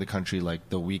leaving the country like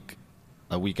a week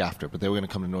after, but they were going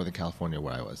to come to Northern California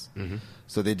where I was. Mm-hmm.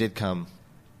 So they did come,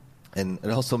 and it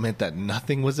also meant that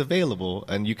nothing was available,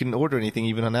 and you can order anything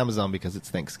even on Amazon because it's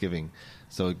Thanksgiving.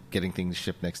 So getting things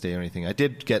shipped next day or anything, I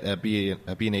did get a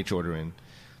B&H order in,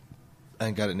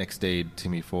 and got it next day to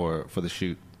me for the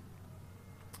shoot.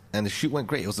 And the shoot went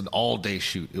great. It was an all-day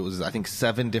shoot. It was, I think,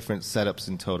 7 different setups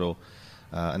in total.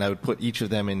 And I would put each of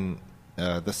them in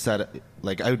the setup.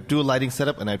 Like, I would do a lighting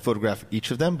setup, and I'd photograph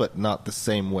each of them, but not the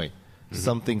same way. Mm-hmm.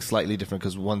 Something slightly different,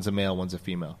 because one's a male, one's a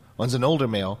female. One's an older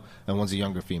male, and one's a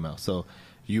younger female. So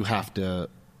you have to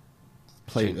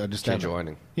understand change the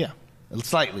lighting. Yeah,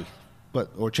 slightly.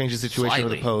 Or change the situation or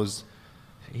the pose.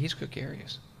 He's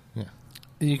gregarious. Yeah.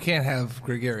 You can't have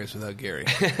gregarious without Gary.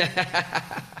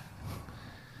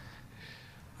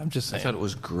 I'm just saying. I thought it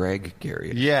was Greg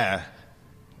Gary. Yeah.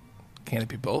 Can it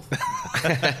be both?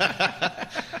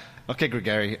 Okay,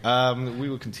 Gregary. We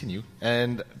will continue.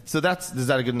 And so is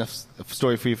that a good enough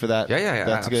story for you for that? Yeah.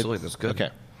 That's absolutely. Good? That's good.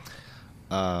 Okay.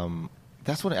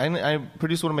 That's what I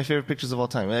produced one of my favorite pictures of all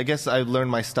time. I guess I learned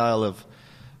my style of,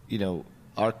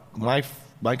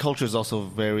 my culture is also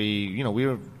very,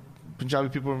 Punjabi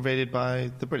people were invaded by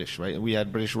the British, right? We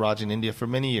had British Raj in India for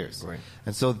many years. Right.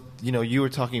 And so, you were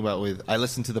talking about I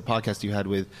listened to the podcast you had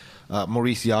with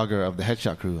Maurice Yager of the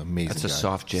Headshot Crew. Amazing That's a guy.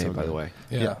 soft J, by the way.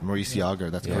 Yeah, Maurice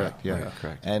Yager. That's correct. Yeah,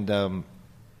 correct. And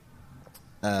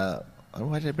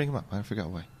why did I bring him up? I forgot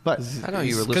why. But I know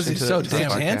you were listening to he's so the damn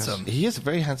podcast. handsome. he is a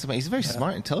very handsome man. He's a very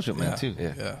smart, intelligent man too.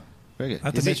 Yeah. Very good.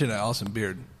 Not to mention an awesome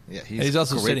beard. Yeah, he's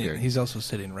also great sitting. beard. He's also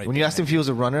sitting right. When you asked him if he was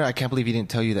a runner, I can't believe he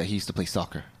didn't tell you that he used to play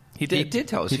soccer. He did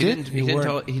tell us. He did? He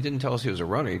didn't tell us he was a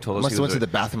runner. He told us Must he have was went to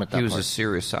the bathroom at that He was part. a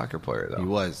serious soccer player, though. He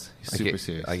was. He's super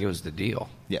serious. Like it was the deal.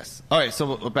 Yes. All right.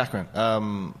 So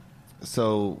background.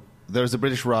 So there's a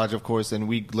British Raj, of course, and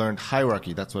we learned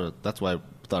hierarchy. That's why I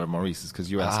thought of Maurice, is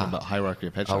because you were asking about hierarchy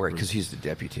of headshot. Oh, right, groups. because he's the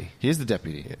deputy. He is the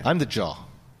deputy. Yeah. I'm the jaw.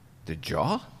 The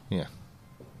jaw? Yeah.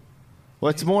 Well,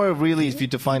 it's more really, if you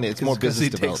define it, it's more business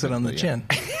development. He takes it on the chin.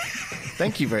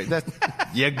 Thank you very much.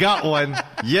 You got one.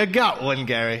 You got one,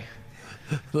 Gary.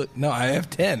 Look, no, I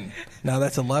have 10. Now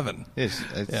that's 11. I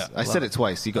said it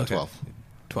twice. You got Okay. 12.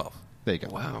 12. There you go.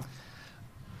 Wow.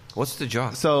 What's the jaw?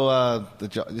 So the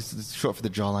jaw. This is short for the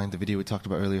jawline. The video we talked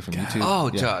about earlier from YouTube. Oh,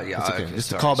 jaw. Yeah, It's okay. okay, Just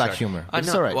sorry, a callback sorry. humor. It's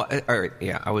No, all right. Well, all right.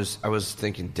 Yeah, I was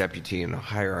thinking deputy and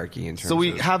hierarchy in terms. So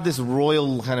we of, have this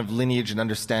royal kind of lineage and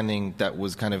understanding that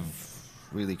was kind of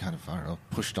really kind of, I don't know,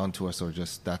 pushed onto us, or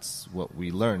just that's what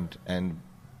we learned, and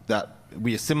that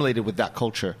we assimilated with that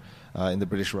culture in the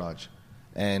British Raj.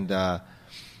 And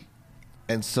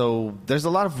so there's a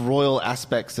lot of royal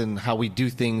aspects in how we do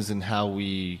things and how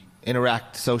we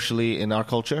interact socially in our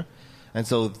culture. And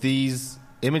so these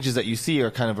images that you see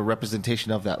are kind of a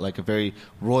representation of that, like a very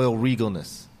royal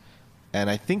regalness. And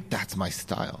I think that's my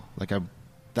style.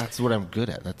 That's what I'm good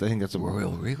at. I think that's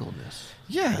royal regalness.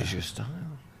 Yeah. Is your style.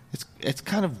 It's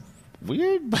kind of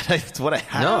weird, but it's what I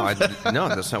have. No,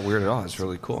 that's not weird at all. It's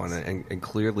really cool. And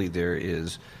clearly there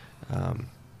is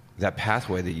that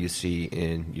pathway that you see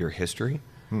in your history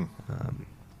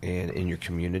and in your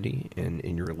community and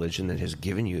in your religion that has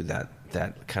given you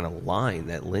that kind of line,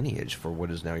 that lineage for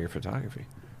what is now your photography.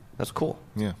 That's cool.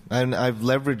 Yeah. And I've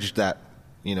leveraged that,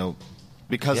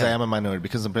 because I am a minority,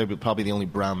 because I'm probably the only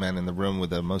brown man in the room with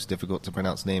the most difficult to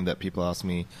pronounce name, that people ask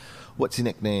me, what's your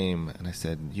nickname? And I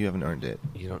said, you haven't earned it.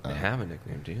 You don't have a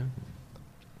nickname, do you?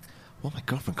 Well, my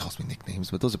girlfriend calls me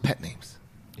nicknames, but those are pet names.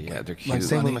 Yeah, they're Like cute.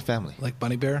 Same with my family. Like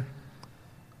Bunny Bear?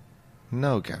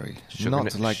 No, Gary.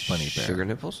 Not like Bunny Bear. Sugar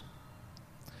nipples?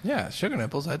 Yeah, Sugar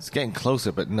Nipples. It's getting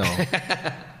closer, but no.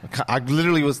 I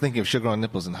literally was thinking of sugar on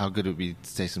nipples and how good it would be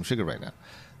to taste some sugar right now.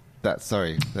 That's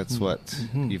what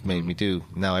you've made me do.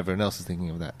 Now everyone else is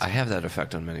thinking of that. I have that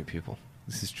effect on many people.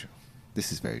 This is true.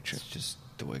 This is very true. It's just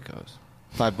the way it goes.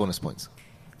 5 bonus points.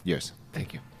 Yours.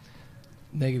 Thank you.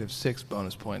 -6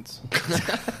 bonus points.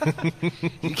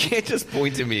 You can't just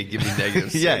point to me and give me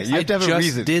 -6. Yeah, you have to have a just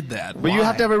reason. did that. But you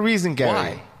have to have a reason, Gary.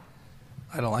 Why?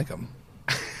 I don't like them.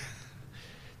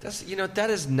 That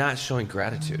is not showing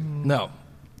gratitude. No.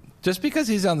 Just because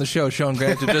he's on the show showing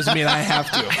gratitude doesn't mean I have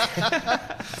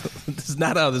to. This is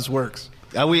not how this works.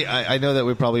 I know that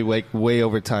we're probably way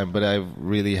over time, but I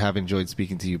really have enjoyed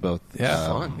speaking to you both. Yeah,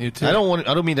 fun. You too. I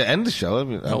don't mean to end the show.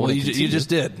 Well, you just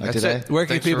did. Did I? Where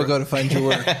can people go to find your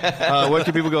work? Where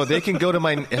can people go? They can go to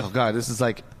my. Oh God, this is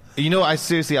like I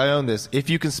seriously, I own this. If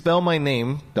you can spell my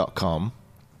name.com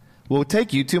will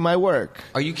take you to my work.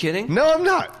 Are you kidding? No, I'm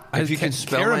not. If you can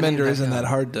spell my name, Karaminder isn't that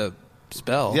hard to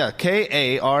spell. Yeah,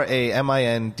 Karaminder,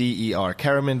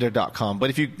 Karaminder.com.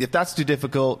 But if that's too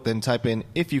difficult, then type in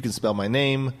if you can spell my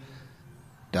name.com.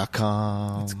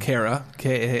 It's Kara,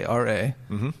 Kara,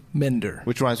 Minder,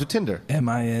 Which rhymes with Tinder.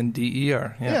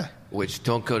 Minder. Yeah. Which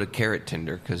don't go to Carrot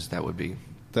Tinder because that would be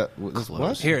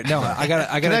What? Here, no, I got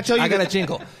a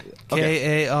jingle.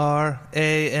 Okay.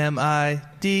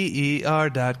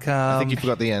 KARAMIDER.com. I think you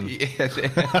forgot the end.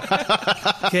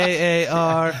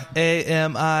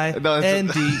 KARAMINDER.com. I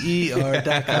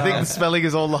think the spelling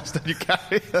is all lost on you,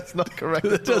 Gary. That's not correct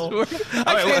at all.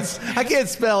 I can't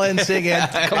spell and sing it.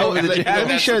 Come up with a jingle. Let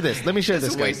me share this.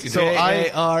 Guys. So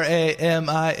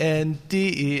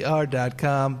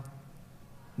KARAMINDER.com.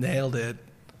 Nailed it.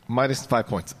 minus 5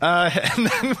 points. And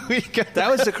then we get That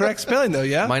was the correct spelling, though,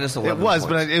 yeah? minus 11 It was,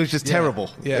 points. but it was just terrible.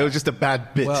 Yeah. It was just a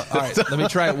bad bit. Well, all right, let me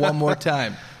try it one more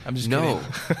time. I'm just kidding.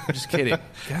 I'm just kidding.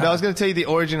 No, I was going to tell you the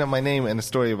origin of my name and a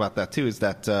story about that too. Is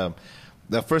that the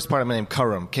first part of my name,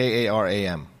 Karam,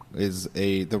 Karam, is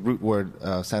the root word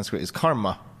Sanskrit is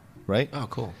karma, right? Oh,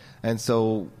 cool. And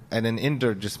then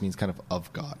Inder just means kind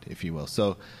of God, if you will.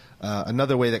 So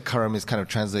another way that Karam is kind of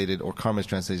translated, or karma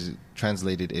is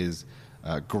translated is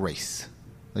grace.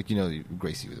 Like,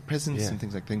 grace you with presents and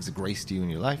things that graced you in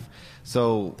your life.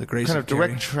 So The grace kind of of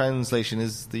direct caring. translation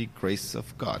is the grace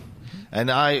of God. And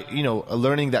I,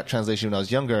 learning that translation when I was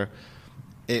younger,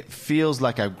 it feels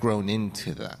like I've grown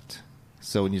into that.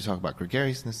 So when you talk about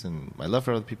gregariousness and my love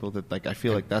for other people, that I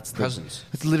feel like that's presence.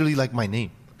 It's literally like my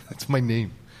name. It's my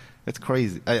name. It's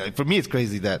crazy. For me, it's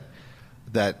crazy that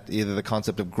either the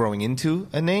concept of growing into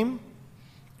a name,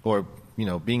 or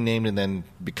being named and then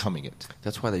becoming it.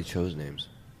 That's why they chose names.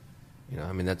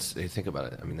 They think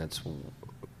about it. That's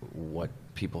what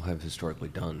people have historically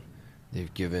done.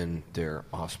 They've given their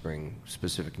offspring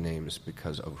specific names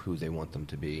because of who they want them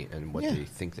to be and what they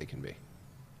think they can be.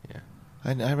 Yeah.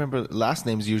 And I remember last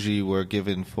names usually were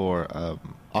given for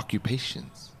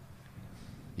occupations.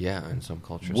 Yeah, in some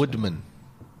cultures. Woodman.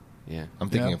 Yeah. I'm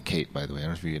thinking Yeah. of Kate, by the way. I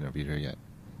don't know if you interviewed her yet.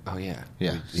 Oh, yeah.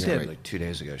 Yeah. We Yeah. did, like 2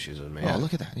 days ago. She was amazing. Oh,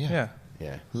 look at that. Yeah. Yeah.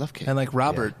 Yeah. I love Kate. And like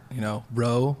Robert,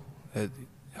 row,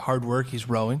 hard work, he's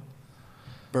rowing.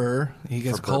 Burr, he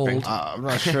gets For burping. cold. I'm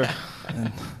not sure.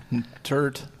 And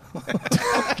Turt.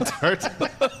 Turt.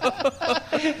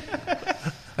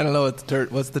 I don't know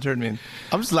what what's the Turt mean?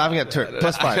 I'm just laughing at Turt.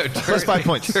 Plus 5. Plus 5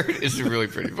 points. Turd is really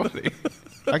pretty funny.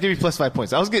 I'll give you plus 5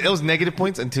 points. It was negative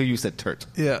points until you said Turt.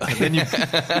 Yeah. Then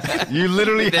you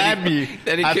literally had me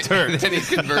at Turt. Then he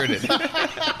converted.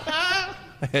 I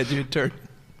had you at Turt.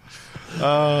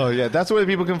 Oh, yeah. That's where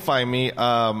people can find me.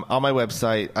 On my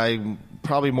website, I'm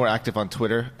probably more active on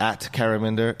Twitter, at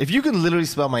Karaminder. If you can literally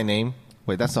spell my name,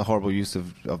 wait, that's a horrible use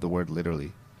of the word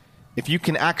literally. If you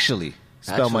can actually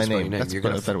spell my name, that's you're a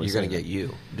gonna better way of you're gonna saying get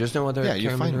you. There's no other it. Yeah,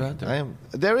 you're fine. Karaminder out there.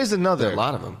 There is another. There are a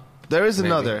lot of them. There is Maybe.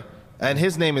 another, and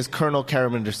his name is Colonel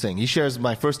Karaminder Singh. He shares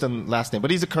my first and last name, but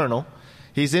he's a colonel.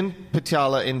 He's in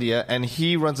Patiala, India, and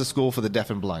he runs a school for the deaf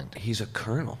and blind. He's a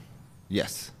colonel.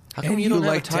 Yes. How come And you you don't like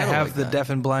have a to title have like the that? deaf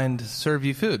and blind serve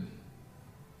you food.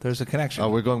 There's a connection. Oh,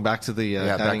 we're going back to the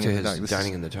back dining to in his the dark.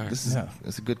 dining in the dark. This is Yeah.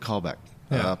 it's a good callback.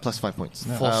 Yeah. Plus 5 points.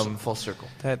 Full circle.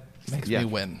 That makes yeah. me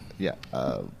win. Yeah,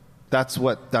 that's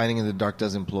what Dining in the Dark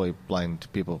does, employ blind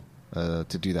people to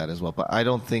do that as well. But I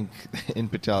don't think in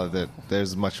Patiala that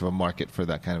there's much of a market for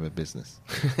that kind of a business.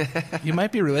 You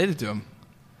might be related to him.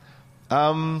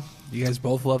 You guys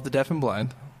both love the deaf and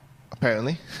blind.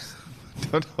 Apparently.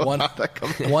 Don't know One, how that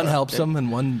comes. one helps them,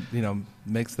 and one,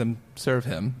 makes them serve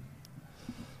him.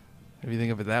 If you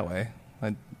think of it that way,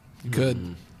 you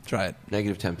could try it.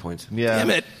 Negative 10 points. Yeah. Damn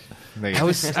it!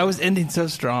 Negative. I was ending so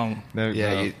strong. No,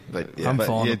 Yeah, no. I'm but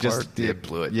falling you apart. You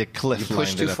blew it. You cliff You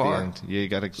pushed lined too it at far. the end. You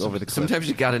got to over the cliff. Sometimes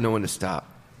you got to know when to stop.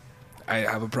 I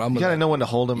have a problem you with got to that. know when to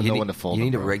hold them and You know need, when to fold you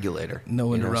them. need a bro. regulator. Know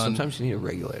when to run. Sometimes you need a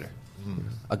regulator.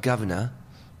 A governor.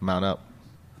 Mount up.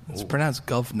 It's pronounced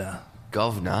govna.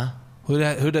 Governor.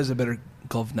 Who does a better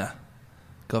govna?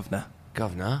 Govna.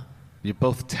 Governor. You're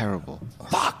both terrible.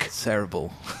 Fuck.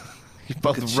 Terrible. You're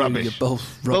both Look at you, rubbish. You're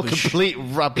both Both rubbish. complete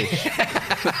rubbish.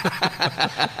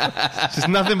 Just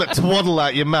nothing but twaddle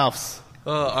out your mouths.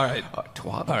 All right.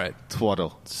 Twat. All right.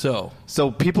 Twaddle.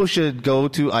 So, people should go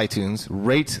to iTunes,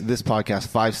 rate this podcast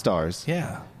 5 stars.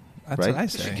 yeah. That's Right? what I You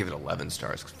should say. give it 11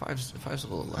 stars. 'Cause five's a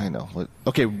little low. I know.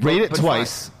 Okay, rate it but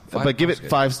twice, but give it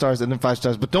 5 stars and then 5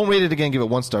 stars. But don't rate it again, give it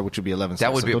 1 star, which would be 11 stars.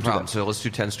 That would be a don't do problem. that. So let's do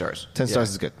 10 stars. 10 stars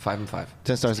is good. 5 and 5.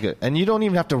 10 stars is good. And you don't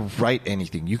even have to write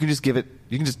anything. You can just give it,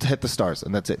 you can just hit the stars,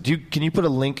 and that's it. Can you put a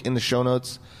link in the show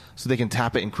notes so they can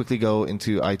tap it and quickly go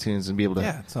into iTunes and be able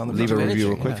to it's on the leave a page. review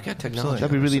real quick? We've got technology.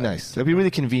 That'd be really nice. That'd be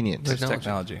really convenient. There's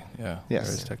technology. Yeah. Yes.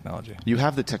 There is technology. You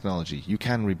have the technology. You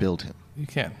can rebuild him. You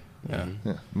can. Yeah.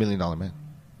 Yeah. $1 million man.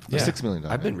 Yeah. $6 million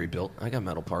I've been man. rebuilt. I got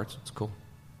metal parts. It's cool.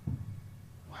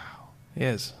 He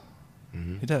is.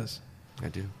 He does. I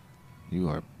do. You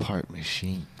are part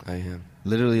machine. I am.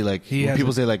 Literally, like, He when has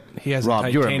people a- say, like, he has a Rob,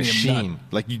 you're a titanium machine. nut.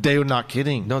 Like, they're not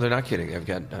kidding. No, they're not kidding. I've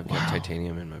got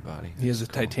titanium in my body. He has a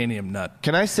titanium nut.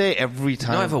 Can I say every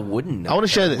time? No, I have a wooden nut. I want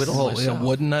to share this. Whittle Oh, myself. a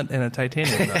wooden nut and a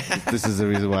titanium nut. This is the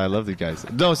reason why I love you guys.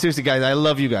 No, seriously, guys, I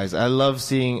love you guys. I love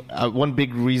seeing one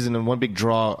big reason and one big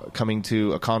draw coming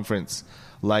to a conference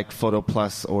like Photo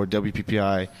Plus or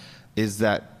WPPI is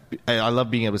that I love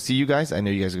being able to see you guys. I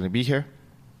know you guys are going to be here.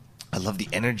 I love the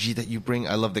energy that you bring.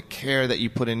 I love the care that you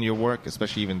put in your work,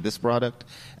 especially even this product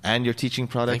and your teaching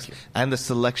products. Thank you. And the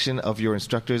selection of your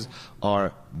instructors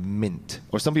are mint.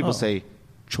 Or some people say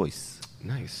choice.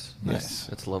 Nice. Nice.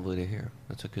 That's lovely to hear.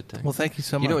 That's a good thing. Well, thank you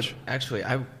so You know, much. actually,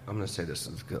 I'm going to say this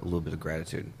with a little bit of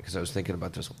gratitude because I was thinking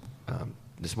about this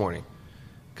this morning.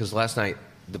 Because last night,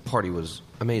 the party was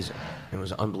amazing. It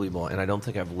was unbelievable. And I don't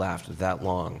think I've laughed that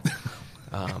long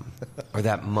or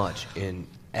that much in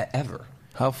ever.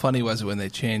 How funny was it when they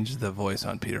changed the voice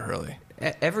on Peter Hurley?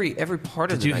 Every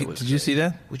part of Did the you- night was did you see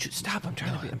that? Would you stop? I'm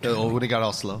trying to be. I'm trying Oh, when it got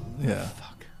all slow? Yeah.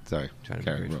 Sorry. Trying to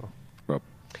be Carry, grateful. Rob.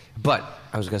 But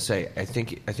I was going to say, I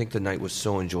think the night was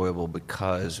so enjoyable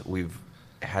because we've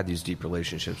had these deep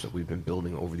relationships that we've been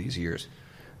building over these years,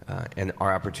 and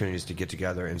our opportunities to get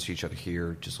together and see each other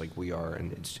here, just like we are,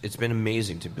 and it's been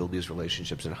amazing to build these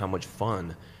relationships and how much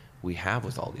fun we have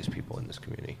with all these people in this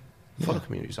community. The photo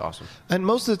community is awesome. And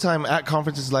most of the time at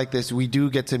conferences like this, we do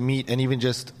get to meet and even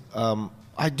just,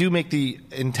 I do make the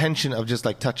intention of just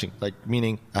like touching, like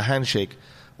meaning a handshake,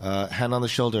 hand on the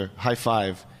shoulder, high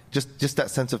five, just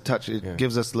that sense of touch. It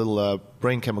gives us little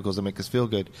brain chemicals that make us feel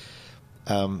good.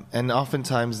 And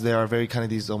oftentimes there are very kind of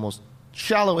these almost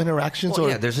shallow interactions. Well,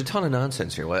 yeah, there's a ton of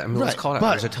nonsense here. I mean, let's Right, call it out. but-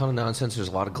 There's a ton of nonsense. There's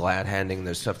a lot of glad handing.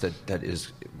 There's stuff that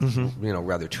is,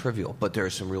 rather trivial. But there are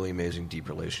some really amazing, deep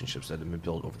relationships that have been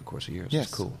built over the course of years. Yes.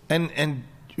 It's cool. And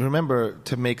remember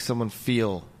to make someone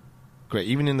feel great,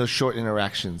 even in those short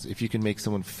interactions. If you can make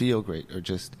someone feel great, or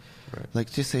just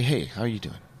like just say, "Hey, how are you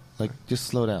doing?" Like just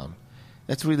slow down.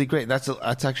 That's really great. That's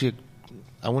actually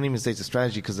I won't even say it's a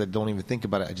strategy because I don't even think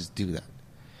about it. I just do that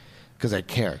because I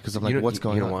care. Because I'm like, what's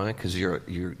going on? You know why? Because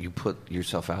you put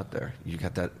yourself out there. You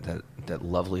got that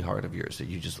lovely heart of yours that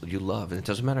you love, and it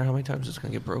doesn't matter how many times it's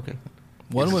going to get broken.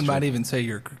 One would might even say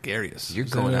you're gregarious. You're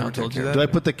Has going anyone out ever told there, you that? Do I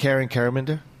put the care in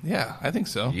Karaminder? Yeah, I think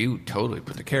so. You totally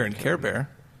put the Care and Care Bear,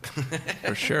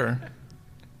 for sure.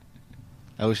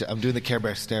 I wish I'm doing the Care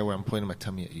Bear stare where I'm pointing my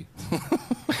tummy at you.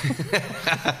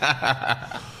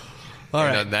 All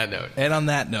right. And on that note, And on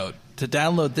that note, to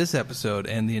download this episode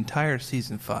and the entire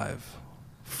season 5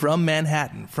 from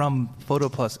Manhattan, from Photo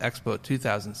Plus Expo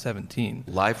 2017.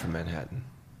 live from Manhattan.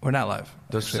 We're not live.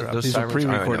 Those These are sirens-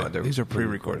 pre-recorded. I know, they're These are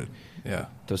pre-recorded. Yeah.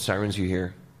 Those sirens you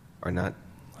hear are not.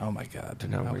 Oh my God.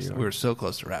 not where you are. We were so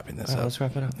close to wrapping this up. Let's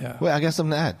wrap it up. Yeah. Wait, I got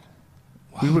something to add.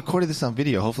 We recorded this on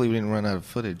video. Hopefully, we didn't run out of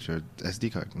footage or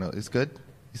SD card. No, it's good.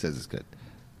 He says it's good.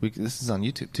 This is on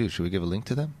YouTube too. Should we give a link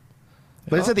to them?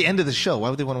 But it's at the end of the show. Why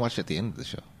would they want to watch it at the end of the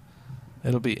show?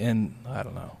 It'll be in. I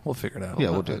don't know. We'll figure it out. Yeah,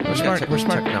 we'll do it. We're smart. We're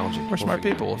smart. Technology. We're We'll smart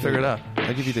figure it people. We'll figure it out.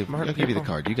 I'll give you the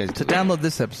card. You guys To do it. download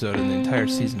this episode and the entire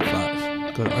season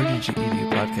 5, go to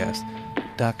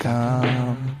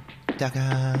rggedupodcast.com.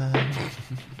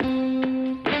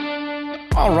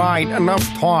 All right, enough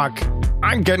talk.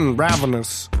 I'm getting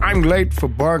ravenous. I'm late for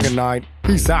burger night.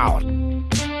 Peace out.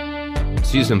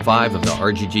 Season 5 of the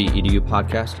RGG EDU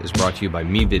podcast is brought to you by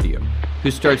Me Video,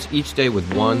 who starts each day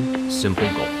with one simple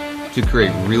goal: to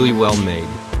create really well-made,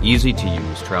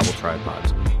 easy-to-use travel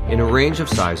tripods in a range of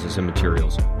sizes and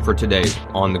materials for today's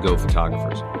on-the-go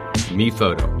photographers. Me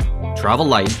Photo. Travel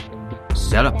light,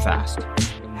 set up fast,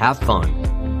 have fun,